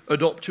early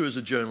adopter as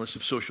a journalist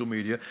of social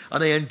media,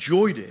 and I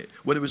enjoyed it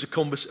when it was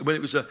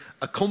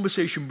a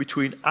conversation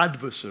between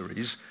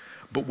adversaries.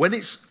 But when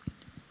it's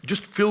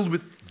just filled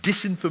with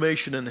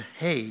disinformation and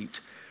hate,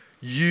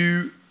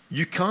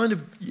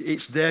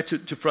 it's there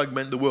to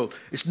fragment the world.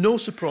 It's no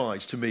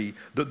surprise to me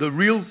that the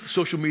real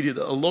social media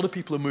that a lot of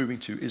people are moving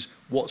to is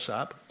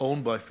WhatsApp,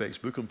 owned by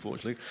Facebook,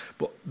 unfortunately.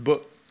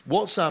 But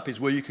WhatsApp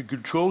is where you can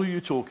control who you're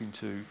talking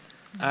to,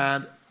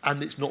 and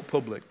it's not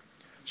public.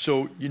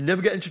 So you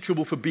never get into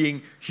trouble for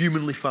being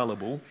humanly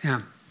fallible.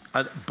 Yeah.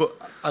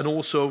 And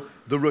also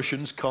the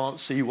Russians can't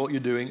see what you're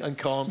doing and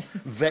can't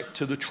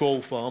vector the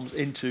troll farms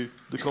into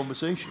the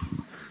conversation.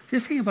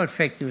 This thing about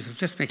fake news, I'll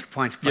just make a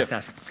point about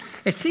that.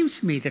 It seems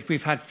to me that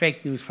we've had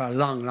fake news for a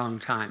long, long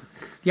time.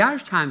 The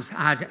Irish Times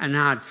had an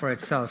ad for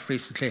itself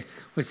recently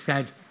which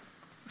said,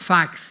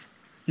 facts,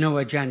 no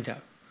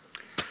agenda.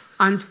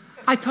 And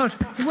I thought,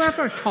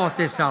 whoever thought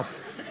this up,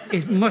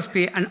 it must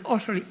be an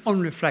utterly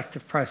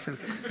unreflective person.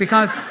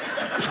 Because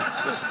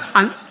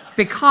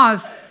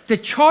the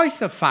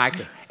choice of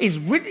facts is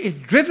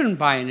driven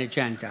by an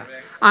agenda.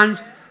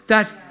 And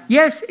that,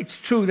 yes,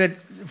 it's true that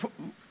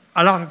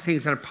a lot of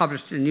things that are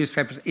published in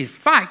newspapers is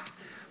fact,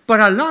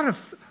 but a lot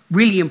of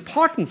really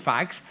important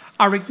facts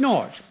are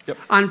ignored. Yep.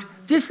 And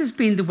this has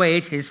been the way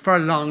it is for a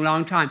long,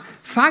 long time.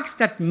 Facts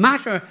that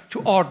matter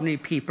to ordinary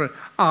people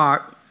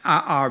are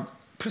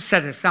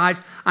set aside,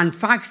 and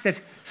facts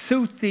that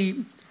suit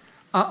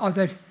or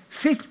that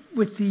fit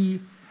with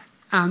the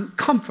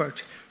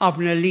comfort of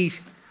an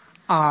elite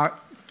are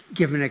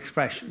given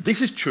expression.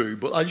 This is true,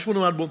 but I just want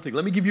to add one thing.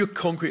 Let me give you a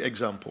concrete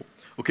example.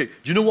 Okay, do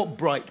you know what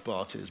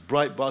Breitbart is?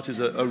 Breitbart is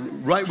a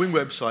right-wing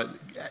website.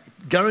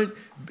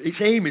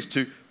 Its aim is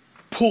to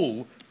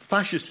pull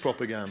fascist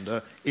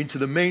propaganda into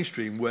the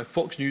mainstream, where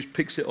Fox News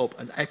picks it up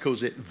and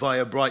echoes it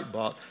via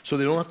Breitbart, so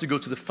they don't have to go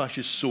to the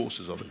fascist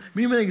sources of it. Let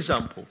me give you an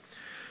example.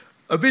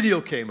 A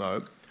video came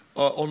out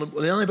on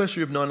the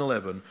anniversary of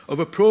 9/11 of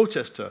a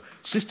protester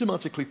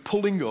systematically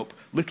pulling up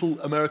little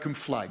American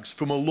flags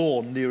from a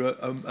lawn near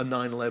a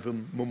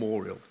 9/11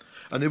 memorial.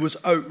 And there was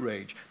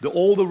outrage.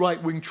 All the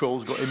right-wing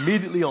trolls got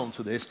immediately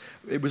onto this.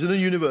 It was in a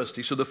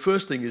university, so the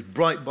first thing is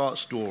Breitbart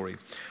story.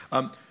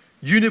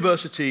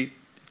 University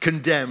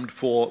condemned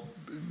for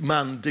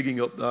man digging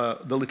up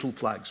the little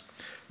flags.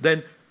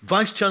 Then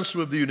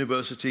Vice-Chancellor of the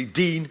university,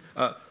 Dean,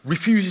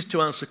 refuses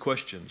to answer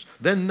questions.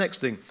 Then next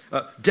thing,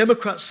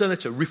 Democrat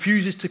Senator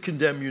refuses to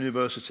condemn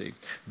university.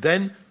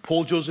 Then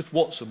Paul Joseph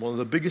Watson, one of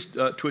the biggest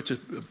Twitter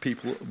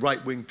people,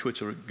 right-wing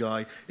Twitter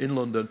guy in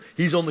London,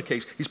 he's on the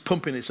case. He's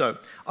pumping this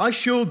out. I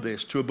showed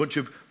this to a bunch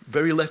of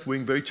very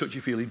left-wing, very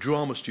touchy-feely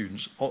drama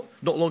students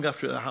not long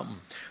after it happened.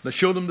 And I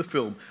showed them the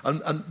film,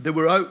 and they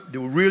were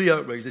really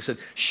outraged. They said,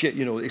 shit,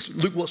 you know,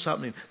 look what's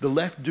happening. The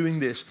left doing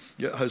this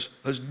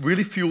has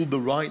really fueled the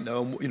right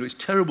now, and, you know, it's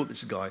terrible,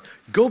 this guy.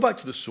 Go back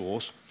to the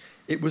source.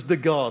 It was the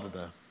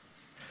gardener.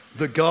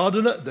 The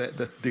gardener,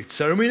 the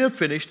ceremony had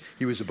finished.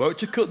 He was about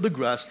to cut the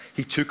grass.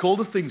 He took all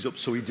the things up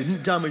so he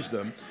didn't damage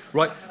them,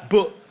 right?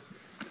 But,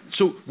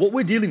 so what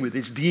we're dealing with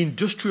is the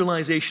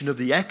industrialization of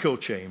the echo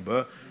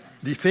chamber.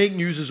 The fake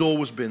news has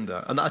always been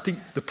there. And I think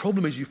the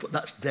problem is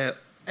that's there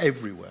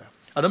everywhere.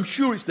 And I'm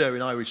sure it's there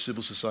in Irish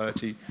civil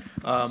society.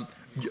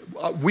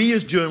 We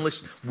as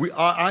journalists,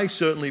 I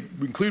certainly,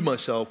 include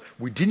myself,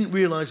 we didn't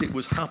realise it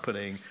was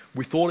happening.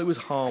 We thought it was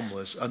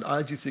harmless. And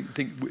I do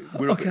think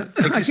we're okay. an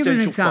existential I'll give you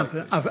an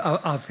example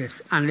fight. of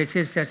this, and it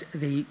is that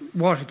the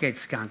Watergate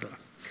scandal.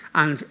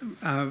 And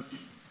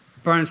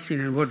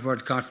Bernstein and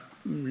Woodward got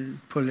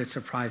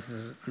Pulitzer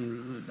Prizes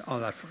and all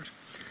that for it.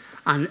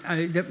 And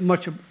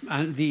much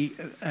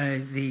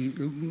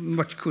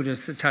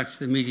kudos attached to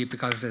the media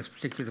because of this,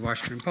 particularly the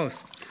Washington Post.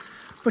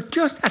 But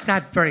just at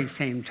that very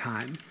same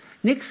time,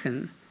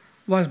 Nixon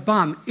was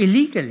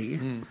illegally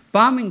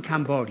bombing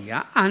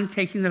Cambodia and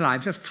taking the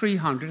lives of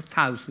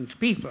 300,000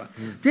 people.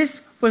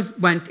 This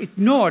went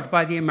ignored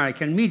by the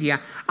American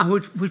media, and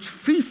which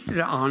feasted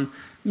on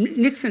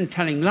Nixon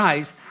telling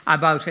lies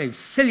about a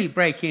silly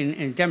break-in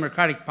in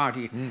Democratic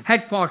Party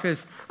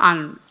headquarters.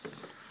 And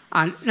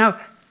now,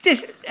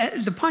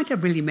 the point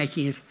I'm really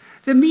making is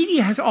the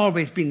media has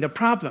always been the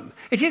problem.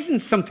 It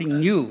isn't something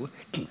new.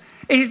 It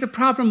is the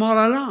problem all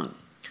along.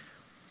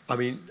 I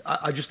mean,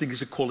 I just think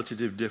it's a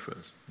qualitative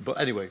difference. But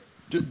anyway,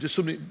 there's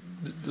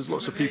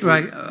lots of people...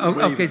 Right,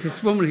 okay,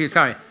 this woman here,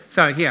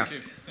 sorry, here.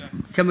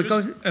 Can we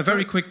go... A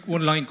very quick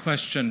one-line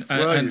question,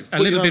 and a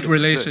little bit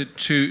related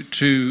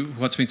to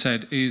what's been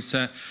said, is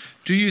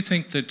do you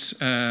think that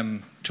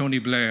Tony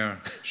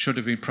Blair should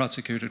have been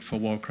prosecuted for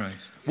war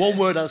crimes? One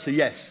word answer,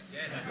 yes.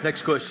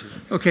 Next question.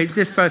 Okay,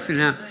 this person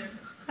now.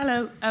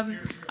 Hello. I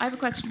have a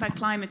question about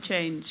climate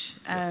change.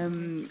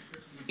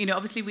 You know,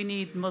 obviously we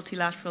need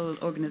multilateral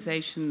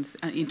organisations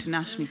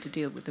internationally to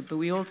deal with it, but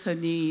we also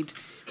need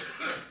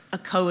a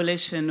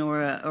coalition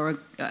or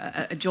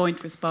a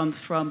joint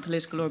response from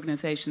political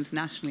organisations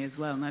nationally as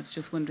well. And I was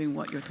just wondering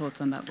what your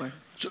thoughts on that were.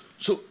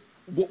 So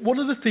one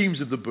of the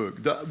themes of the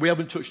book that we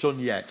haven't touched on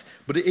yet,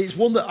 but it's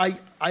one that I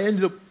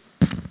ended up,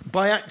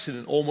 by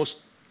accident, almost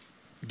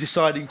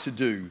deciding to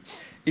do,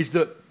 is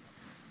that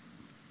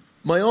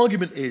my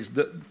argument is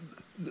that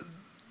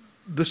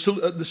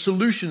at the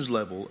solutions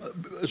level,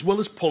 as well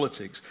as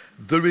politics,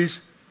 there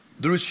is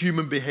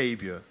human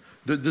behaviour.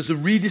 There's a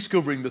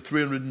rediscovering the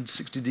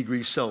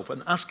 360-degree self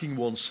and asking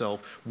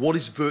oneself, what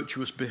is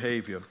virtuous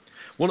behaviour?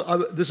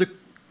 There's a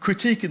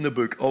critique in the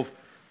book of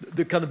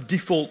the kind of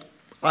default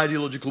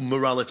ideological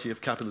morality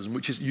of capitalism,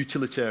 which is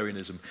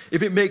utilitarianism.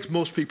 If it makes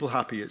most people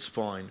happy, it's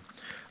fine.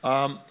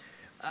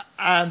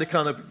 And the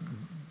kind of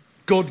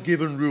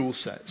God-given rule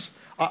sets.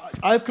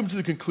 I've come to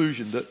the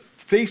conclusion that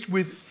faced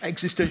with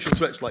existential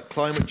threats like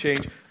climate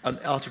change and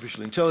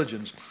artificial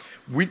intelligence,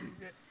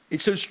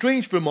 it's so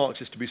strange for a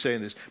Marxist to be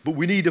saying this, but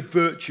we need a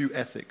virtue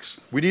ethics.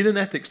 We need an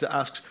ethics that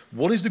asks,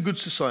 what is the good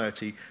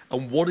society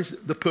and what is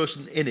the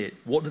person in it?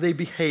 What do they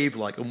behave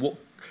like and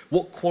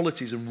what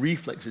qualities and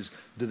reflexes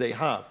do they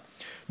have?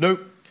 Now,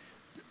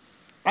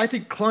 I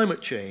think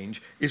climate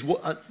change is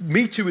what...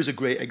 Me Too is a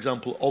great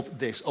example of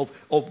this, of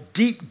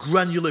deep,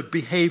 granular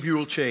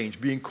behavioural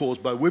change being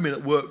caused by women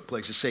at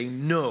workplaces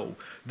saying, no,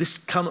 this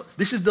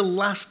is the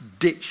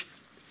last-ditch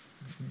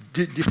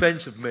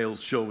defence of male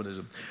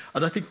chauvinism.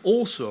 And I think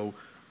also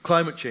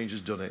climate change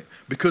has done it,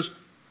 because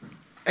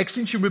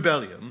Extinction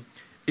Rebellion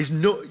is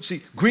not...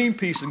 See,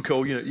 Greenpeace and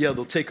co,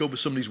 they'll take over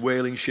somebody's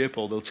whaling ship,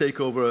 or they'll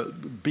take over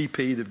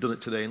BP, they've done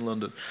it today in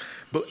London.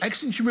 But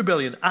Extinction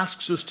Rebellion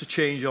asks us to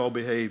change our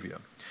behaviour.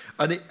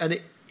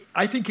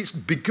 I think it's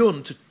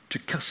begun to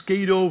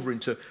cascade over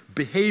into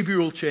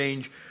behavioural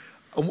change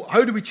And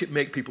how do we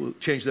make people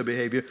change their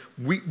behaviour?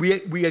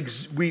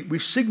 We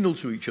signal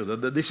to each other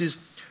that this is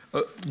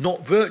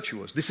not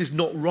virtuous. This is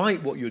not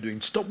right what you're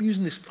doing. Stop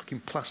using this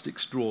fucking plastic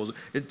straws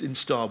in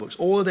Starbucks.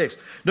 All of this.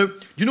 Now,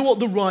 do you know what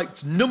the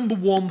right's number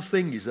one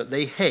thing is that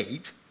they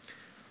hate?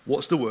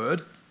 What's the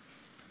word?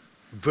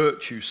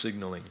 Virtue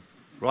signalling,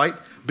 right?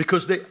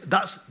 Because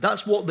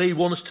that's what they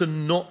want us to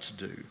not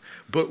do.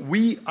 But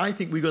I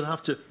think we're going to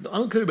have to, I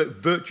don't care about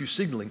virtue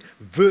signalling,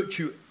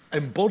 virtue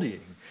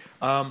embodying.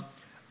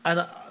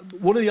 And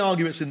one of the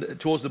arguments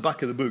towards the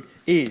back of the book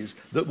is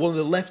that one of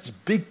the left's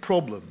big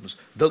problems,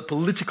 the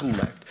political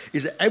left,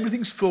 is that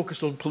everything's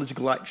focused on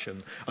political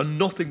action and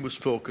nothing was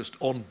focused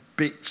on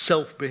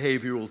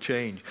self-behavioural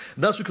change.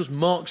 And that's because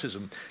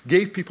Marxism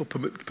gave people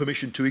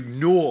permission to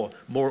ignore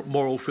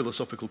moral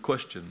philosophical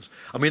questions.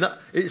 I mean,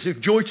 it's a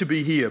joy to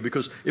be here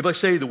because if I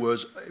say the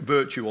words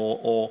virtue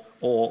or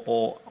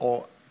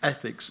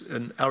ethics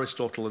and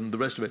Aristotle and the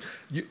rest of it,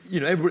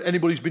 you know,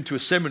 anybody who's been to a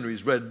seminary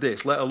has read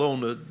this, let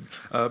alone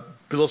a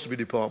philosophy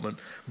department.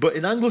 But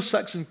in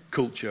Anglo-Saxon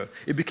culture,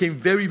 it became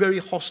very, very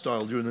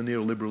hostile during the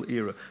neoliberal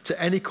era to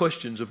any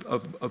questions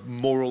of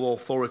moral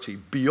authority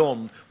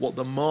beyond what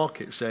the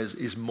market says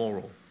is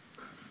moral.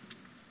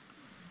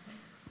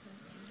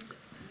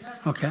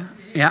 Okay,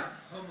 yeah.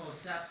 Homo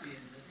sapiens,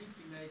 I think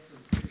you made some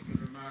critical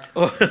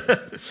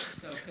remarks.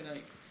 So can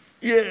I...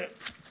 Yeah.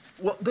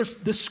 Well,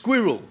 the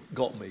squirrel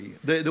got me.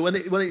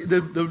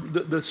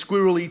 The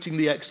squirrel eating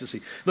the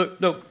ecstasy.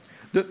 No.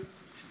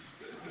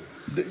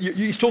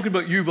 He's talking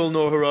about Yuval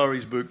Noah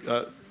Harari's book,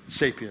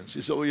 *Sapiens*.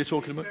 Is that what you're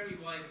talking about? Very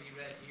widely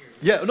read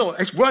here. Yeah, no,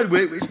 it's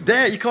widely. It's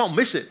there. You can't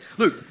miss it.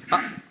 Look,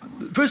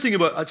 the first thing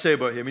I'd say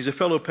about him, he's a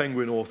fellow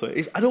Penguin author.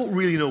 Is I don't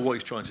really know what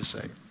he's trying to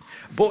say.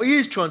 What he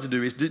is trying to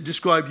do is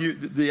describe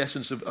the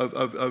essence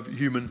of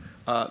human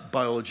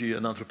biology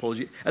and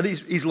anthropology, and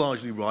he's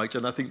largely right,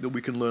 and I think that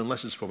we can learn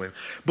lessons from him.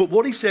 But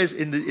what he says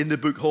in the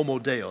book Homo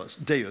Deus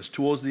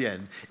towards the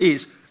end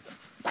is,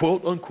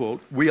 quote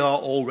unquote, we are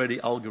already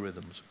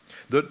algorithms.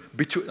 That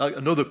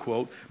another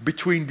quote,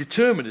 between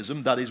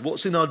determinism, that is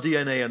what's in our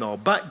DNA and our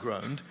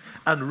background,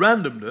 and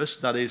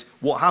randomness, that is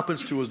what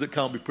happens to us that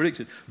can't be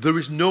predicted, there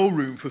is no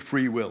room for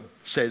free will,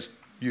 says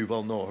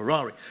Yuval Noah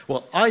Harari.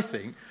 Well, I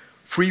think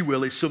free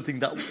will is something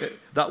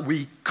that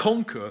we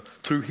conquer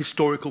through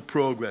historical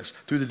progress,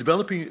 through the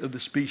developing of the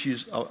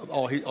species,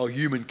 our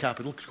human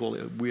capital, to call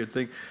it a weird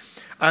thing,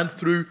 and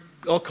through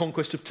our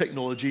conquest of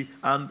technology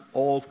and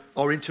of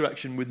our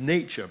interaction with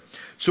nature.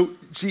 So,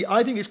 see,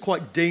 I think it's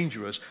quite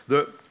dangerous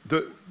that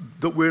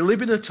we're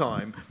living in a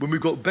time when we've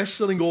got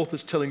best-selling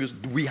authors telling us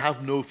we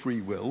have no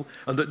free will,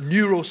 and that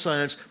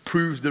neuroscience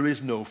proves there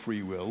is no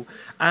free will,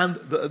 and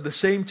that at the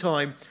same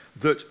time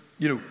that,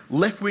 you know,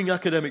 left-wing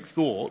academic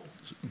thought,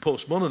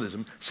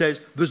 postmodernism, says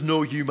there's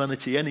no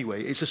humanity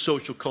anyway, it's a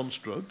social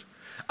construct,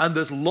 and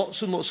there's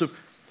lots and lots of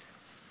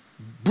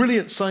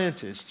brilliant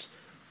scientists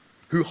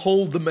who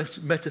hold the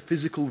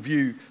metaphysical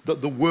view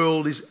that the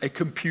world is a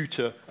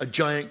computer, a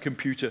giant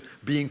computer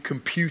being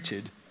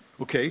computed,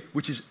 okay,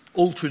 which is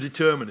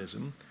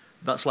ultra-determinism.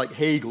 That's like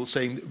Hegel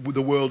saying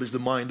the world is the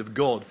mind of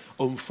God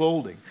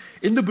unfolding.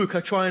 In the book,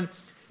 I try and,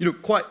 you know,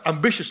 quite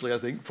ambitiously, I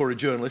think, for a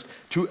journalist,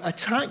 to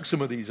attack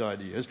some of these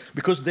ideas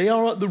because they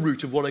are at the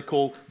root of what I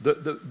call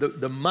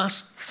the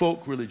mass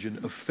folk religion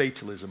of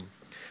fatalism.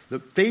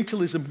 That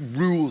fatalism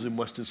rules in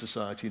Western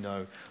society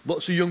now.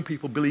 Lots of young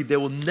people believe they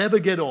will never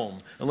get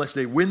on unless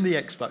they win the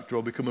X Factor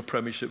or become a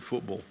Premiership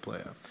football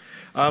player.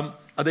 And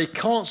they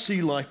can't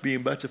see life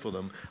being better for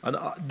them. And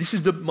this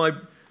is my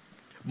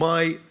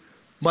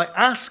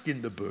ask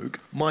in the book,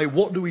 my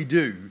what do we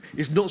do,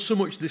 is not so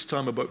much this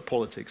time about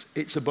politics.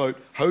 It's about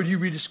how do you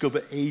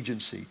rediscover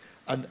agency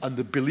and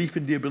the belief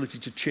in the ability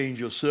to change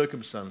your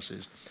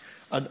circumstances.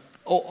 And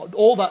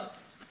all that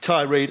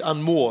tirade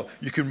and more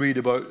you can read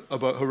about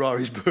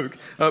Harari's book,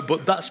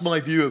 but that's my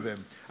view of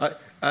him.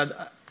 And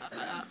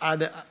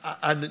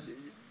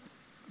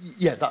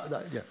yeah,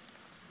 yeah.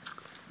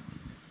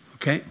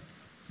 Okay.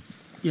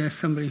 Yes,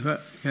 somebody.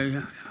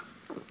 Yeah.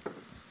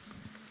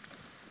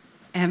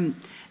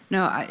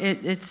 No,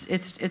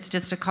 it's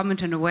just a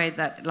comment in a way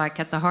that, like,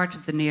 at the heart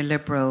of the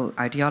neoliberal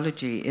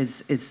ideology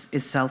is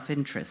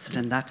self-interest,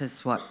 and that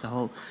is what the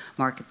whole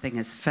market thing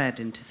has fed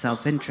into,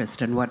 self-interest.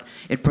 And what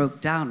it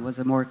broke down was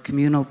a more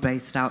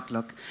communal-based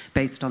outlook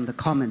based on the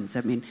commons.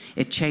 I mean,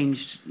 it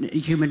changed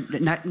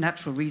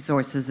natural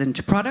resources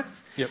into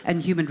products, yep,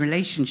 and human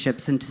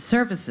relationships into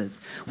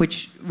services,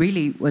 which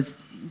really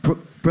was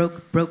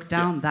broke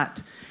down, yep,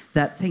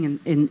 that thing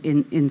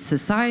in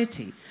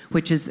society.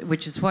 Which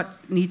is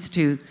what needs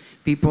to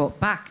be brought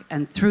back,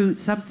 and through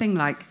something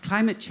like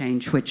climate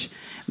change, which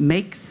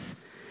makes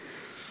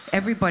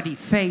everybody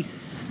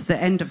face the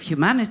end of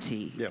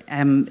humanity, yep,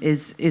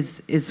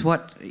 is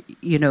what,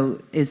 you know,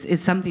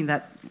 is something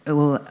that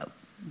will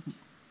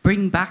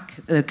bring back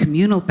a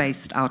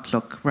communal-based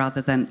outlook rather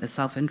than a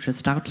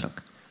self-interest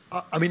outlook.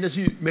 I mean, as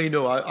you may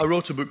know, I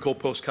wrote a book called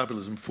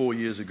Post-Capitalism 4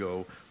 years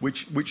ago,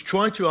 which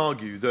tried to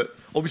argue that,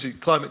 obviously,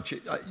 climate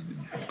change,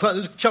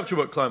 there's a chapter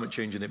about climate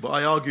change in it, but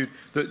I argued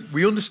that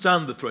we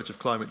understand the threat of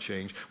climate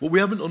change. What we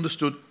haven't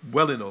understood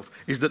well enough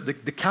is that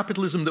the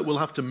capitalism that will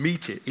have to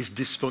meet it is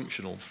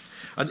dysfunctional.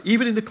 And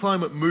even in the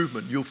climate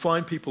movement, you'll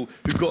find people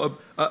who've got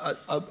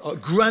a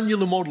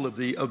granular model of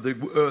the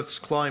Earth's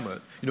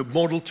climate,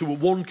 modeled to a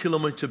 1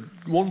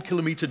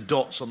 kilometer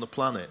dots on the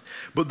planet.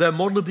 But their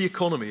model of the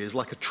economy is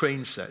like a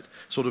train set,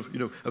 sort of,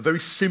 a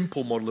very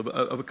simple model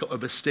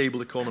of a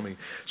stable economy.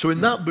 So in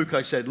that book,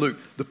 I said, look,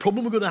 the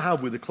problem we're going to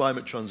have with the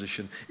climate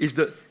transition is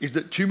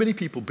that too many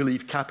people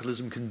believe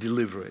capitalism can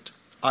deliver it.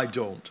 I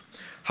don't.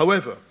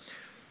 However,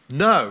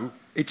 now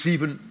it's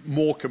even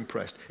more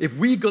compressed.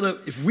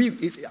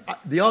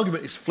 The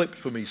argument is flipped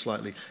for me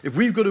slightly. If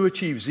we've got to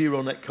achieve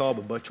zero net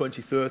carbon by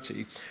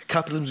 2030,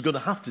 capitalism's going to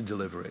have to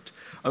deliver it.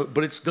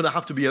 But it's going to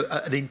have to be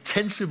an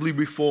intensively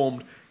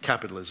reformed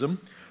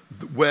capitalism,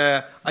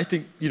 where I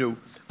think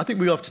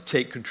we have to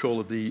take control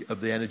of the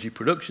energy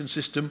production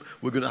system.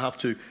 We're going to have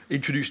to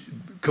introduce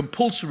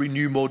compulsory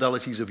new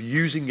modalities of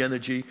using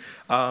energy.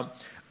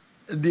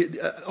 The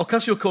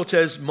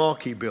Ocasio-Cortez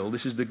Markey bill,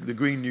 this is the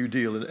Green New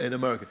Deal in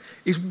America,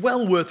 is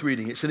well worth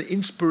reading. It's an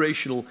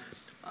inspirational,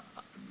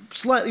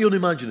 slightly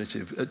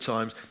unimaginative at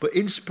times, but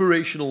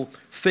inspirational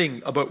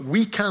thing about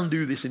we can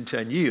do this in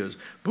 10 years.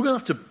 But we're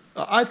going to have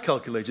to, I've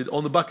calculated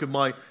on the back of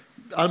my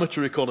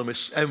amateur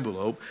economist's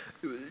envelope,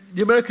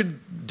 the American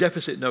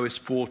deficit now is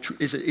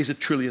 $1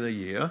 trillion a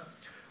year,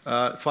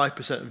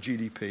 5% of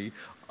GDP.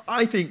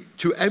 I think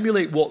to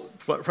emulate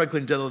what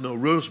Franklin Delano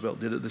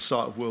Roosevelt did at the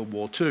start of World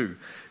War II,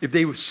 if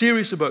they were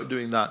serious about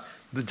doing that,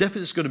 the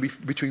deficit is going to be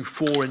between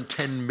 4 and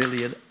 10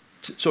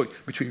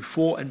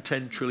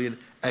 trillion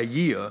a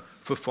year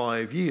for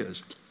 5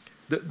 years.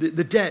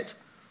 The debt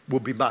will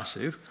be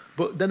massive,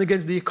 but then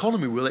again, the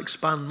economy will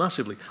expand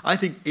massively. I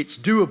think it's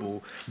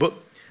doable, but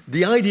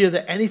the idea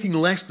that anything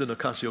less than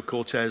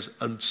Ocasio-Cortez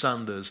and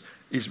Sanders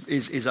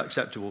is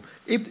acceptable.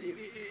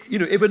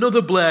 If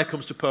another Blair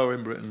comes to power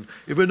in Britain,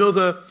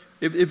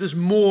 if there's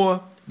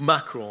more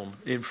Macron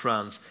in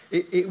France,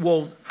 it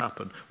won't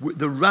happen.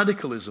 The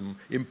radicalism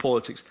in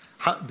politics,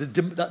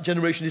 that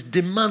generation is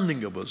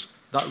demanding of us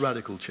that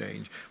radical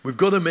change. We've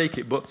got to make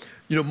it. But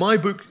my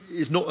book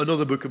is not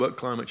another book about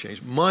climate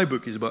change. My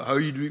book is about how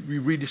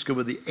you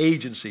rediscover the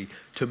agency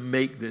to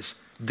make this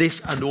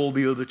and all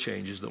the other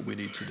changes that we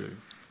need to do.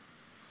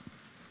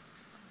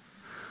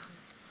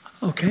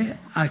 Okay,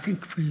 I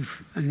think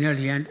we've near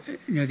the end.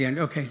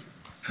 Okay.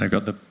 I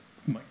got the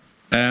mic.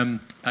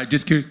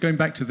 Just curious, going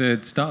back to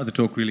the start of the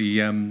talk, really,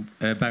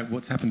 about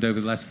what's happened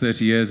over the last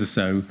 30 years or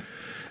so.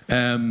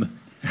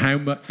 How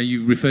much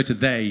you refer to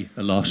they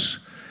a lot,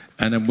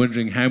 and I'm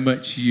wondering how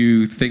much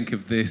you think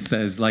of this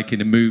as like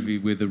in a movie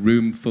with a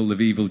room full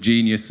of evil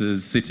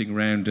geniuses sitting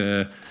around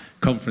a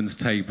conference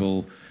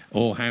table,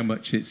 or how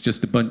much it's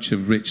just a bunch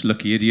of rich,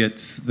 lucky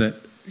idiots that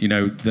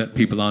that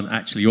people aren't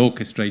actually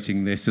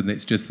orchestrating this, and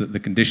it's just that the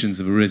conditions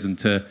have arisen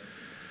to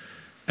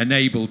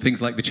enable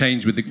things like the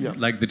change with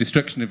like the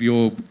destruction of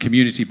your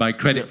community by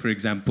credit, for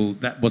example.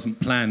 That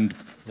wasn't planned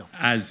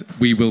as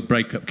we will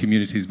break up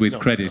communities with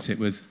credit. It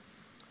was.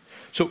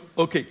 So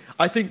okay,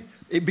 I think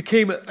it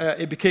became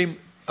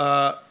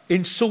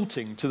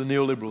insulting to the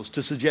neoliberals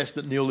to suggest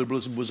that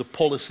neoliberalism was a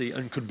policy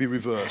and could be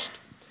reversed.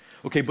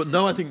 Okay, but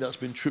now I think that's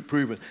been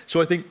proven.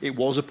 So I think it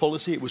was a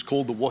policy. It was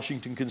called the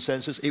Washington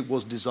Consensus. It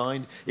was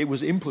designed. It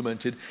was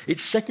implemented.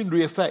 Its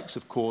secondary effects,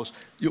 of course.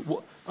 I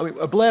mean,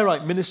 a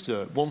Blairite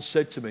minister once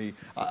said to me,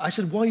 I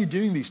said, why are you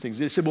doing these things?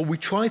 They said, well, we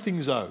try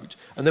things out,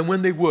 and then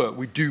when they work,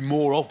 we do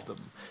more of them.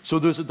 So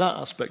there's that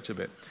aspect of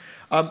it.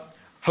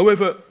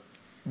 However,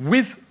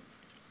 with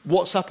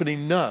what's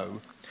happening now,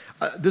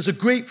 there's a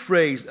great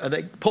phrase, and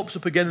it pops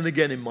up again and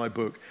again in my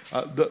book,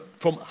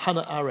 from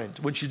Hannah Arendt,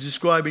 when she's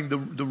describing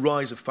the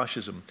rise of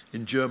fascism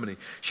in Germany.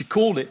 She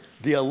called it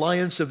the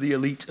alliance of the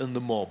elite and the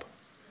mob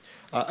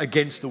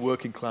against the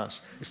working class.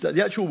 It's that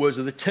the actual words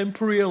are the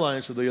temporary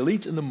alliance of the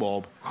elite and the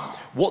mob.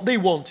 What they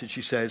wanted,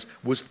 she says,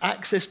 was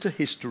access to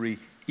history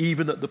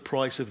even at the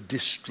price of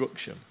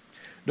destruction.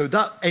 Now,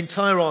 that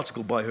entire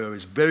article by her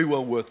is very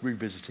well worth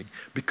revisiting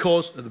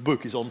because the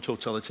book is on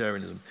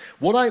totalitarianism.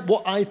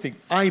 What I think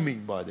I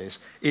mean by this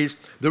is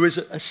there is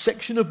a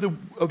section of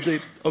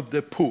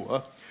the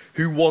poor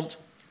who want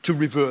to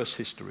reverse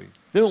history.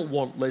 They don't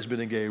want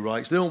lesbian and gay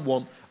rights. They don't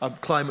want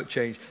climate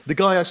change. The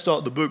guy I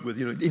start the book with,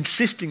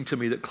 insisting to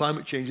me that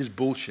climate change is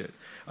bullshit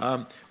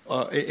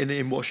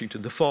in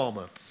Washington, the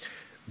farmer.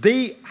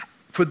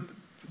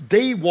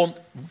 They want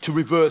to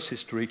reverse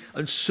history,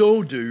 and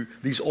so do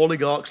these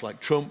oligarchs like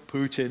Trump,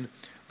 Putin,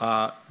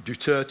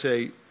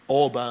 Duterte,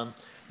 Orban.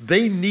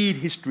 They need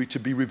history to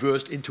be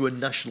reversed into a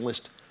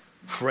nationalist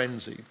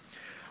frenzy.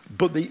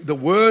 But the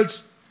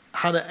words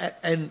Hannah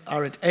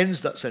Arendt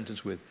ends that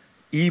sentence with,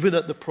 even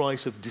at the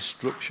price of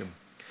destruction.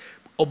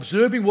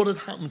 Observing what had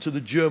happened to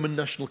the German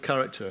national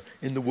character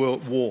in the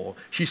World War,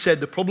 she said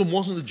the problem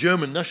wasn't the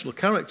German national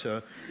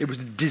character, it was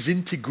the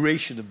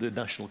disintegration of the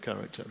national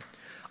character.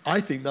 I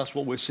think that's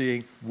what we're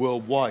seeing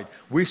worldwide.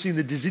 We're seeing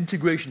the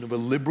disintegration of a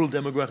liberal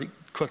democratic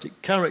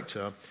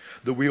character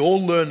that we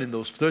all learned in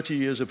those 30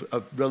 years of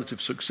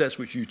relative success,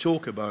 which you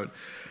talk about,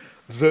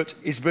 that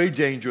is very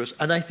dangerous,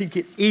 and I think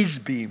it is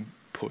being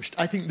pushed.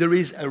 I think there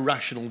is a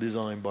rational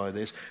design by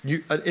this.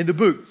 In the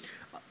book,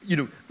 you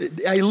know,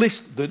 I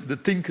list the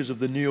thinkers of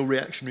the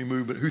neo-reactionary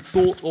movement who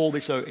thought all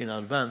this out in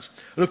advance.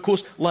 And of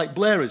course, like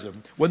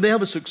Blairism, when they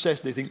have a success,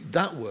 they think,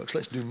 that works,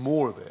 let's do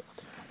more of it.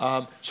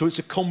 So it's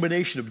a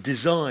combination of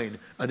design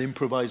and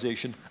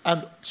improvisation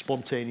and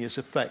spontaneous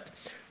effect.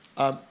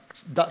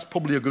 That's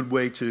probably a good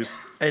way to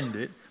end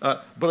it.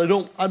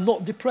 But I'm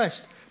not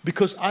depressed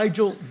because I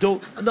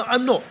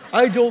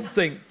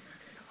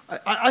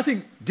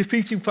think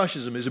defeating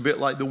fascism is a bit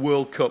like the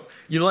World Cup.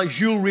 You know, like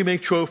Jules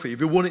Rimet Trophy. If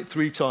you won it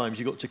 3 times,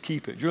 you got to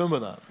keep it. Do you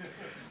remember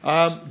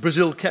that?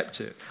 Brazil kept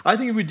it. I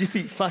think if we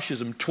defeat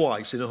fascism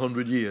twice in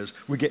 100 years,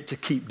 we get to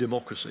keep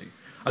democracy.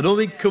 I don't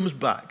think it comes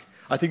back.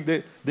 I think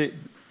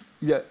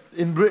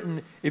in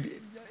Britain,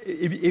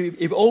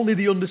 if only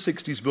the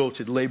under-60s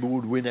voted, Labour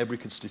would win every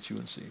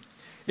constituency.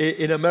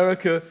 In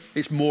America,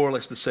 it's more or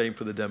less the same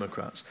for the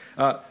Democrats.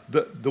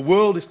 The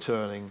world is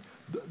turning.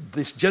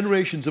 This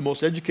generation's the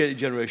most educated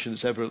generation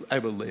that's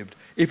ever lived,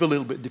 if a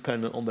little bit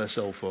dependent on their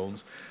cell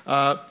phones,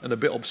 and a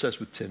bit obsessed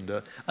with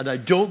Tinder. And I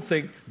don't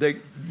think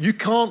you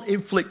can't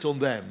inflict on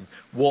them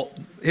what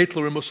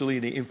Hitler and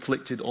Mussolini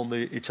inflicted on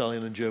the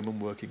Italian and German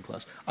working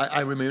class.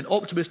 I remain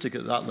optimistic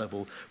at that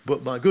level,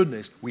 but my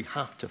goodness, we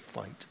have to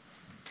fight.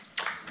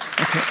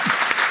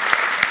 Okay.